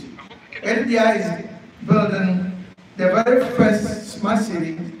Institute. ADDI is building the very first smart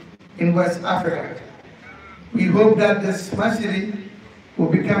city in West Africa. We hope that this smart city will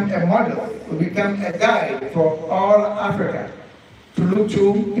become a model, will become a guide for all Africa to look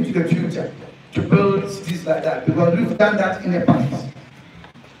to into the future, to build cities like that, because we've done that in the past.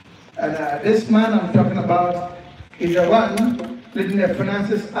 And this man I'm talking about is the one leading the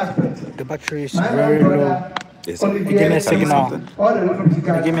finances aspect. The battery is very low. Give me a signal.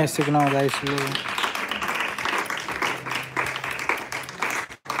 Give me a signal that is low.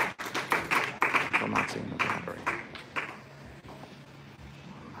 I'm not seeing the battery.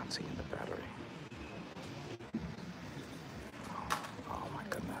 I'm not seeing the battery. Oh my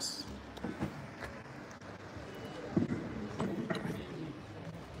goodness.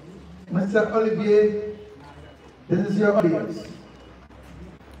 Mr. Olivier, this is your audience.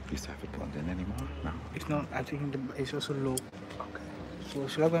 Is that plugged in anymore? No. It's not, I think it's also low. Okay. So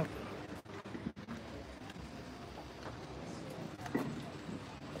should I go?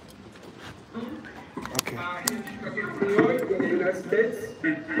 Okay. In the United States.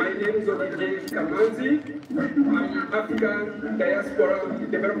 My name is Obokese Kamanzi. I'm African Diaspora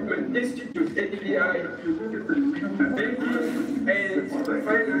Development Institute, ADDI, Banking and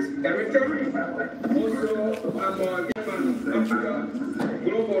Finance Director. Also, I'm a Africa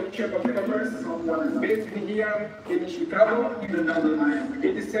Global Chamber of Commerce based here in Chicago. At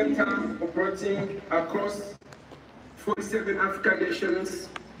the same time, operating across 47 African nations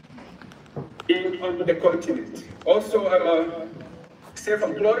on the continent. Also, I'm a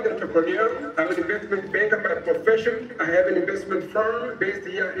self-employed entrepreneur. I'm an investment banker by profession. I have an investment firm based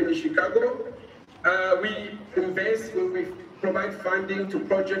here in Chicago. We invest when we provide funding to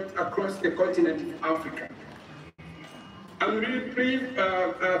projects across the continent of Africa. I'm really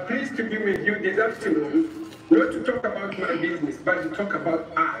pleased to be with you this afternoon, not to talk about my business, but to talk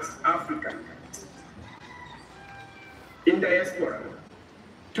about us, Africans, in diaspora.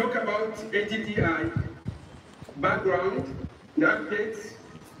 Talk about ADDI, background, the updates.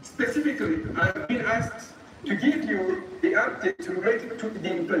 Specifically, I've been asked to give you the updates related to the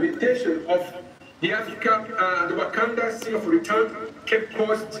implementation of the the Wakanda Seal of Return, Cape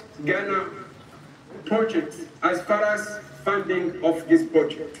Coast, Ghana project as far as funding of this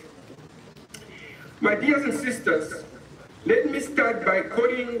project. My dears and sisters, let me start by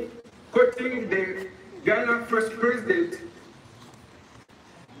quoting the Ghana first president,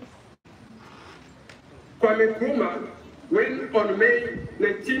 Kwame Nkrumah, when on May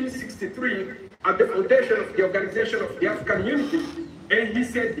 1963, at the foundation of the Organization of the African Unity, and he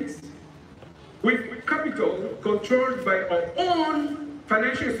said this: with capital controlled by our own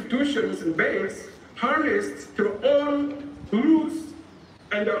financial institutions and banks, harnessed through our own rules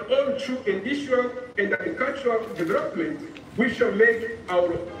and our own true industrial and agricultural development, we shall make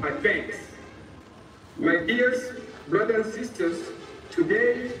our advance. My dear brothers and sisters,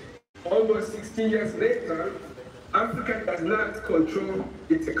 today, almost 60 years later, Africa does not control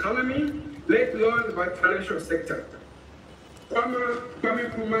its economy, let alone the financial sector. Kwame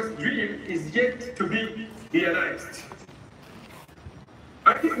Nkrumah's dream is yet to be realized.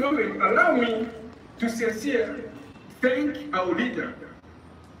 At this moment, allow me to sincerely thank our leader,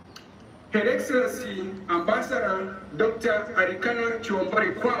 Her Excellency Ambassador Dr. Arikana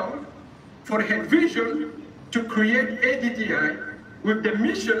Chiwambare-Kwao, for her vision to create ADDI with the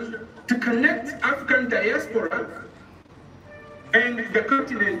mission to connect African diaspora and the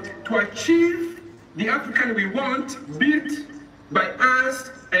continent to achieve the African we want, built by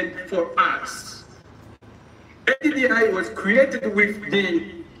us and for us. ADDI was created with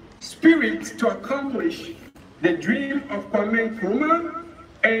the spirit to accomplish the dream of Kwame Nkrumah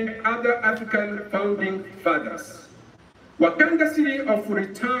and other African founding fathers. Wakanda City of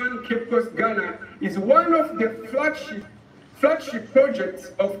Return, Cape Coast, Ghana is one of the flagship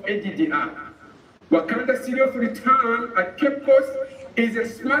projects of ADDI. Wakanda City of Return at Cape Coast is a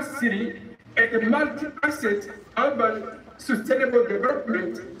smart city and a multi-asset urban sustainable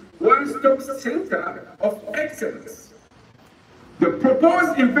development one-stop center of excellence. The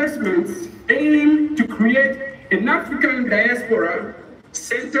proposed investments aim to create an African diaspora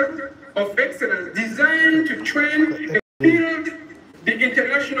center of excellence designed to train and build the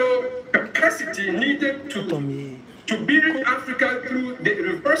international capacity needed to build Africa through the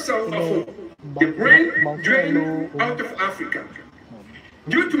reversal of the brain drain out of Africa.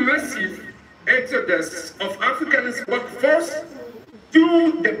 Due to massive exodus of African workforce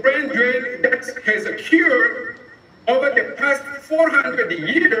through the brain drain that has occurred over the past 400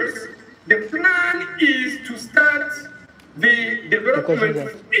 years, the plan is to start the development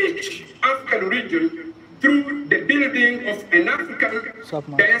of each African region through the building of an African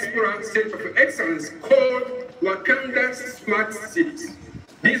diaspora center of excellence called Wakanda Smart Cities.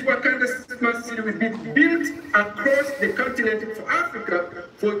 These Wakanda Smart Cities will be built across the continent of Africa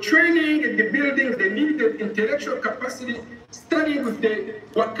for training and the building the needed intellectual capacity, starting with the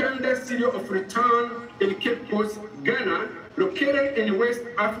Wakanda City of Return in Cape Coast, Ghana, located in the West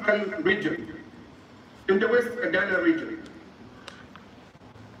African region, in the West Ghana region.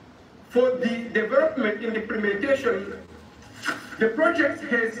 For the development and implementation, the project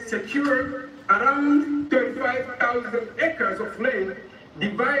has secured around 35,000 acres of land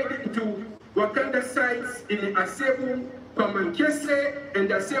divided into Wakanda sites in Asebu, Obokese, and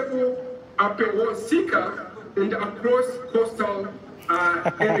Asebu, Apewosika, and across coastal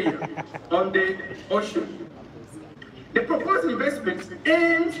area on the ocean. The proposed investment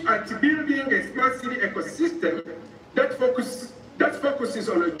aims at building a smart city ecosystem that focuses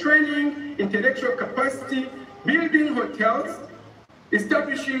on training, intellectual capacity, building hotels,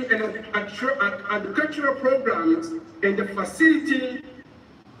 establishing agricultural programs, and facilitating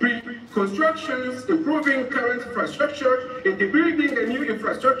pre-constructions, improving current infrastructure, and building a new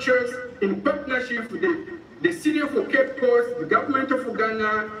infrastructures in partnership with the City of Cape Coast, the government of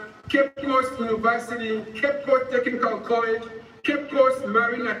Ghana, Cape Coast University, Cape Coast Technical College, Cape Coast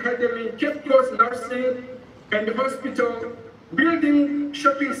Marine Academy, Cape Coast Nursing and Hospital, building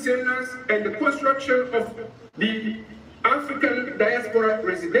shopping centers, and the construction of the African Diaspora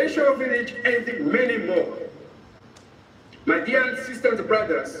Residential Village, and many more. My dear sisters and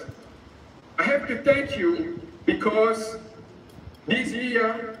brothers, I have to thank you because this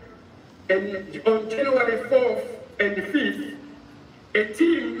year, and on January 4th and 5th, a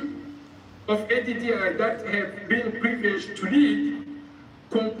team of ADDI that have been privileged to lead,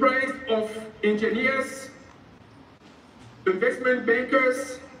 comprised of engineers, investment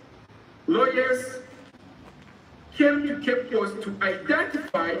bankers, lawyers, came to Cape Coast to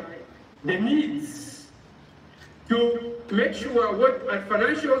identify the needs, to make sure what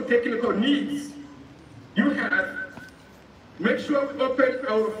financial and technical needs you have. Make sure we open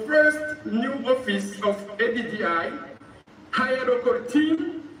our first new office of ADDI, hire a local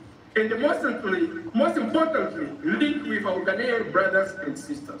team, and most importantly, link with our Ghanaian brothers and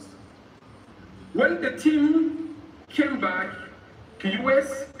sisters. When the team came back to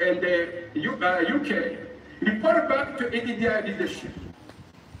US and UK, reported back to ADDI leadership.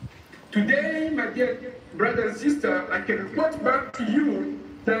 Today, my dear brother and sister, I can report back to you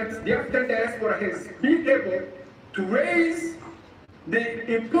that the African diaspora has been able to raise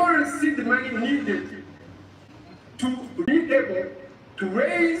the important seed money needed to be able to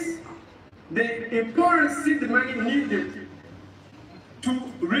raise the important seed money needed to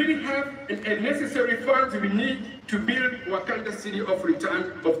really have a necessary funds we need to build Wakanda City of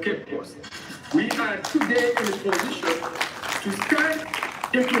Return of Cape Coast. We are today in a position to start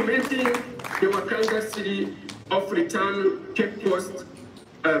implementing the Wakanda City of Return Cape Coast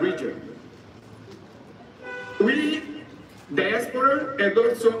region. We, diaspora, and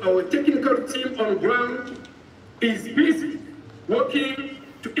also our technical team on ground is busy working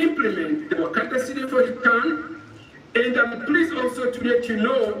to implement the Wakanda City for Return, and I'm pleased also to let you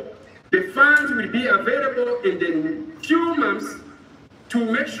know the funds will be available in the few months to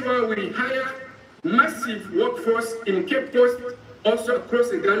make sure we hire massive workforce in Cape Coast, also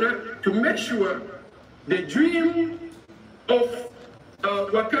across Ghana, to make sure the dream of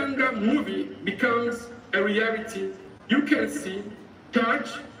Wakanda movie becomes a reality. You can see, touch,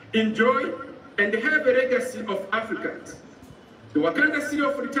 enjoy, and have a legacy of Africans. The Wakanda City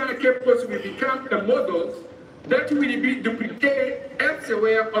of Return Cape Coast will become a model that will be duplicated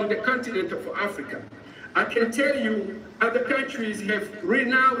elsewhere on the continent of Africa. I can tell you, other countries have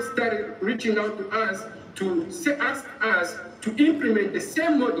now started reaching out to us to ask us to implement the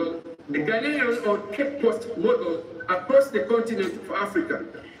same model, the Ghanaian or Cape Coast model, across the continent of Africa.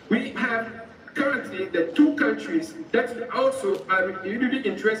 We have currently the two countries that also are really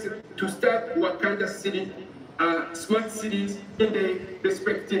interested to start Wakanda City, smart cities in the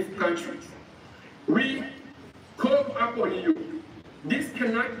respective countries. We call upon you. This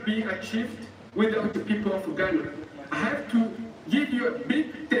cannot be achieved without the people of Ghana. I have to give you a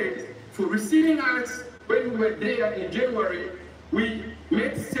big thanks for receiving us when we were there in January. We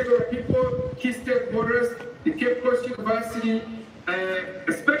met several people, key stakeholders, the Cape Coast University,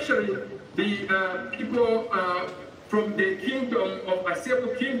 especially the people from the kingdom of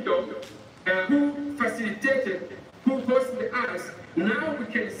Asebo Kingdom, who facilitated, who hosted us. Now we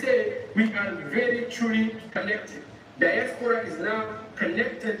can say we are very truly connected. Diaspora is now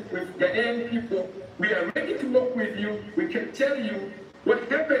connected with Ghanaian people. We are ready to work with you. We can tell you what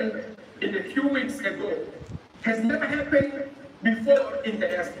happened in a few weeks ago has never happened before in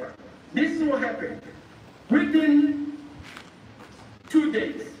diaspora. This is what happened. Within 2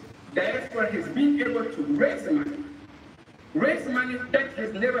 days, diaspora has been able to raise money that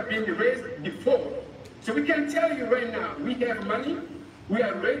has never been raised before. So we can tell you right now, we have money, we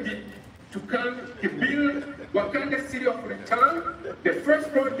are ready to come to build Wakanda City of Return, the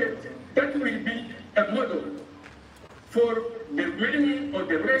first project that will be a model for the remaining or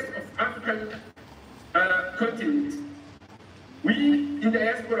the rest of African continent. We in the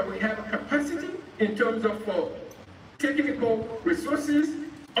diaspora, we have a capacity in terms of technical resources,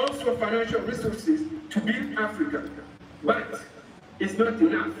 also financial resources to build Africa. But it's not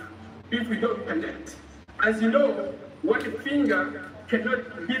enough if we don't connect. As you know, one finger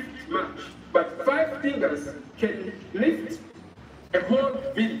cannot lift much, but 5 fingers can lift a whole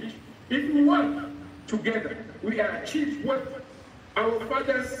village. If we work together, we can achieve what our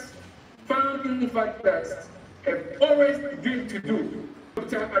fathers, founding fathers, have always dreamed to do.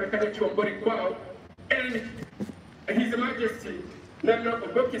 Dr. Arikane Chomborikwa and His Majesty Nana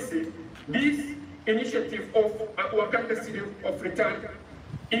Obokese, this initiative of Wakanda City of Return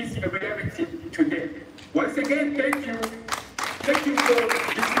is a reality today. Once again, thank you. Thank you for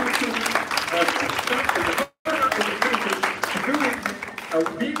discussing the opportunity to do it. I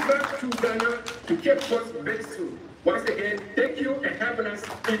will be back to Ghana to Cape Coast very soon. Once again, thank you and have a nice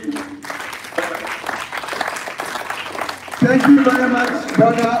evening. Bye-bye. Thank you very much,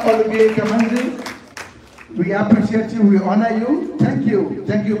 Brother Olivier Kamandi. We appreciate you, we honor you. Thank you.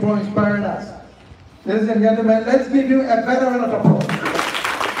 Thank you for inspiring us. Ladies and gentlemen, let's give you a better round of applause.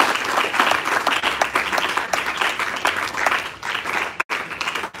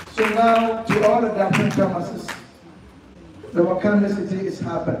 So now, to all the Dapper Thomases, the Wakanda City is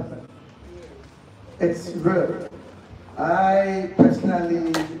happening. It's real. I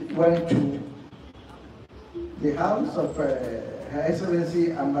personally went to the house of Her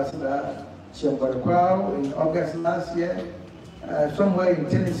Excellency Ambassador Chomborikwa in August last year, somewhere in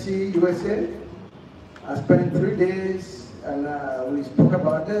Tennessee, USA. I spent 3 days and we spoke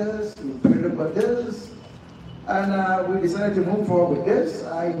about this, we prayed about this, and we decided to move forward with this.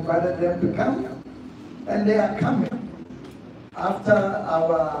 I invited them to come, and they are coming. After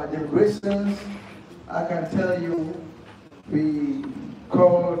our deliberations, I can tell you, we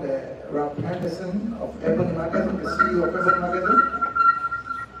called Ralph Henderson of Ebony Magazine, the CEO of Ebony Magazine,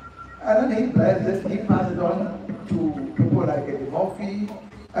 and then he blessed it, he passed it on to people like Eddie Murphy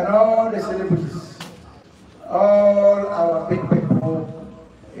and all the celebrities, all our big people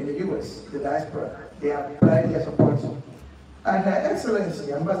in the US, the diaspora. They have applied their support. And Her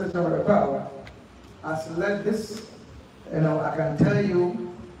Excellency, Ambassador Chomborikwa, has led this. I can tell you,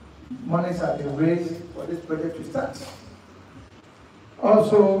 monies have been raised for this project to start.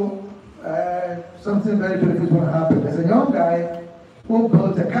 Also, something very beautiful is going to happen. There's a young guy who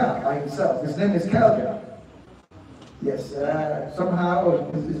built a car by himself. His name is Calvin. Yes,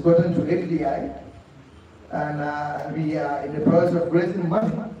 somehow it's gotten to ADI, and we are in the process of raising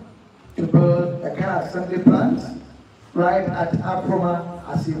money to build a car assembly plant right at Afroma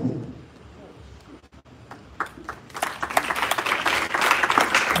Asebo.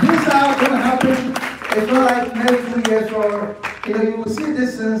 This is how it's going to happen. It's not like next 2 years or, you will see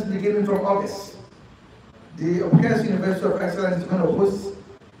this since beginning from August. The Obokese University of Excellence is going to host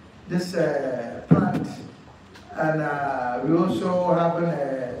this plant. And we also have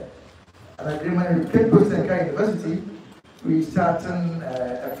an agreement with Cape Coast University. We starting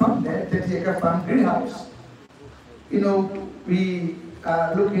a farm there, 30-acre farm greenhouse. We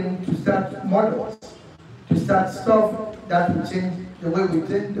are looking to start models, to start stuff that will change the way we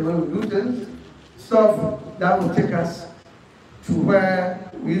think, the way we do things, stuff that will take us to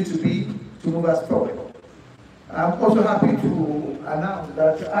where we used to be to move us forward. I'm also happy to announce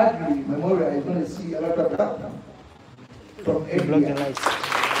that Agri Memorial is going to see a lot of help from ADI.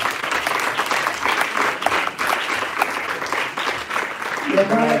 The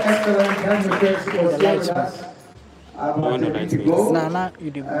very excellent Henry was here with us about a week ago,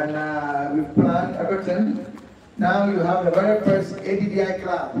 and we've planned everything. Now you have the very first ADDI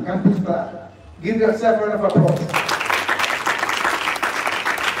club, campus club. Give yourself a round of applause.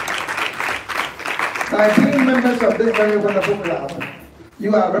 by being members of this very wonderful club,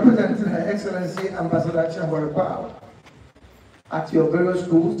 you are representing Her Excellency Ambassador Chambore at your various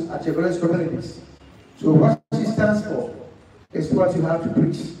schools, at your various communities. So what she stands for is what you have to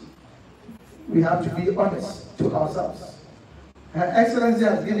preach. We have to be honest to ourselves. Her Excellency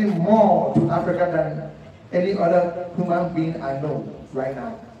has given more to Africa than any other human being I know right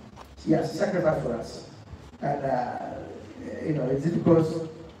now. She has sacrificed for us. And, it's difficult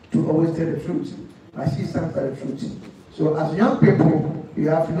to always tell the truth. But she stands by the truth. So as young people, you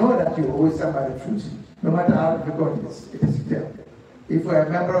have to know that you always stand by the truth, no matter how difficult it is to tell. If you are a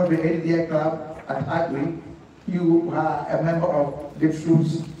member of the 80-year club at Agri, you are a member of the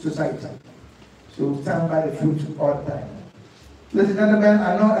Truth Society. So stand by the truth all the time. Ladies and gentlemen,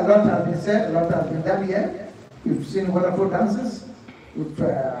 I know a lot has been said, a lot has been done here. We've seen wonderful dances. We've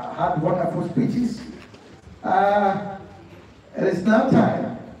had wonderful speeches. It is now time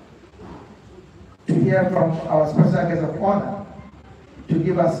to hear from our special guest of honor to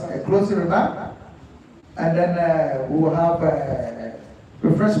give us a closing remark, and then we will have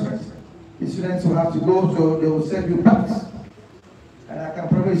refreshments. The students will have to go, so they will send you packs. And I can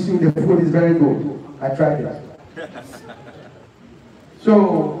promise you the food is very good. I tried it.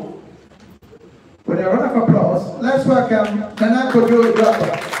 So, with a round of applause, let's welcome Nana Kojo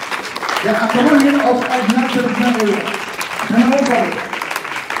Ibrahim, the Accommodation of Agricultural Area.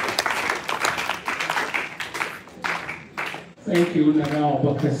 Thank you, Nana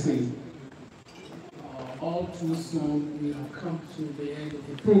Obokese. All too soon, we have come to the end of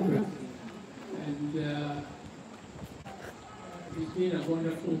the program. And it's been a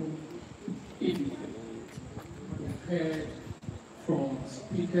wonderful evening. We've heard from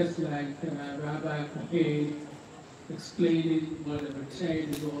speakers like Rabbi Kahe explaining what the return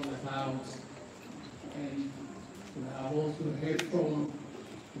is all about. And we have also heard from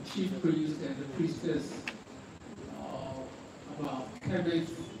the chief priest and the priestess about Kemet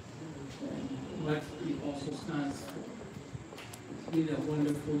and what he also stands for. It's been a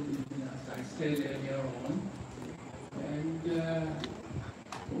wonderful evening, as I said earlier on. And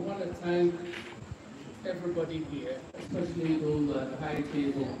we want to thank everybody here, especially those at the high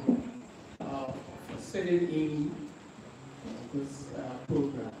table, for sitting in this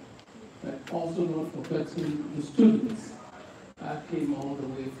program. But also not forgetting the students that came all the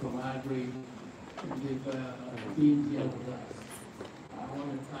way from Agri and they've been here with us. I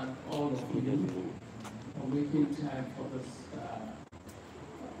want to thank all of you for making time for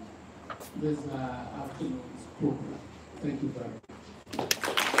this afternoon's program. Thank you very much.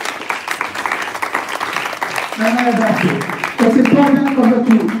 It's important for me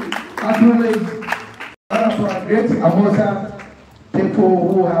to acknowledge one of our great Amosa people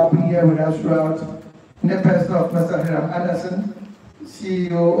who have been here with us throughout, in the person of Mr. Hiram Anderson,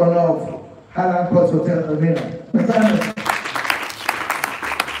 CEO of Highland Coast Hotel Almina. Mr. Anderson.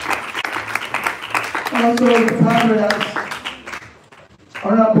 Also, the father,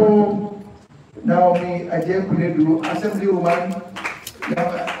 Honorable Naomi Ajekunedu, Assemblywoman,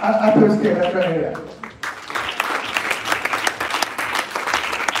 Upper State area.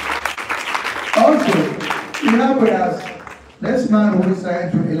 Also, we have with us this man who is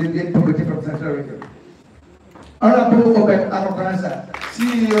trying to alleviate poverty from Central Region. Honorable Obokese Anokansa,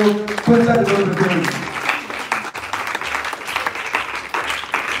 CEO, Coastal Development.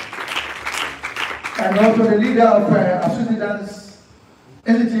 And also the leader of Associates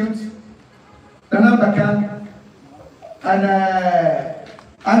Institute, Nana Bakan, and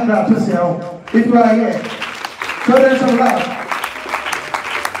Andra Tusiao. If you are here, show them some love.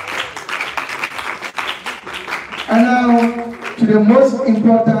 And now, to the most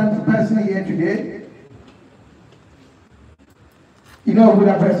important person here today. You know who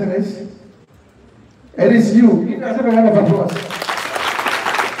that person is? It is you. Give us a round of applause.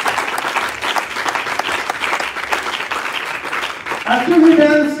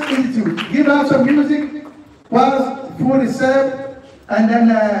 Associates Institute, give out some music while food is served, and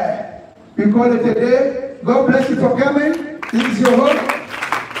then we call it a day. God bless you for coming. This is your home.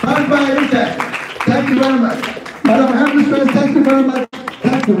 Bye-bye, Rita. Thank you very much. Madam Hamilton, thank you very much.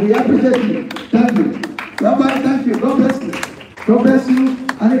 Thank you. We appreciate you. Thank you. Bye-bye. Thank you. God bless you. God bless you.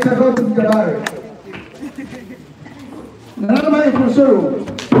 Anita, go to Jabari. Nana, my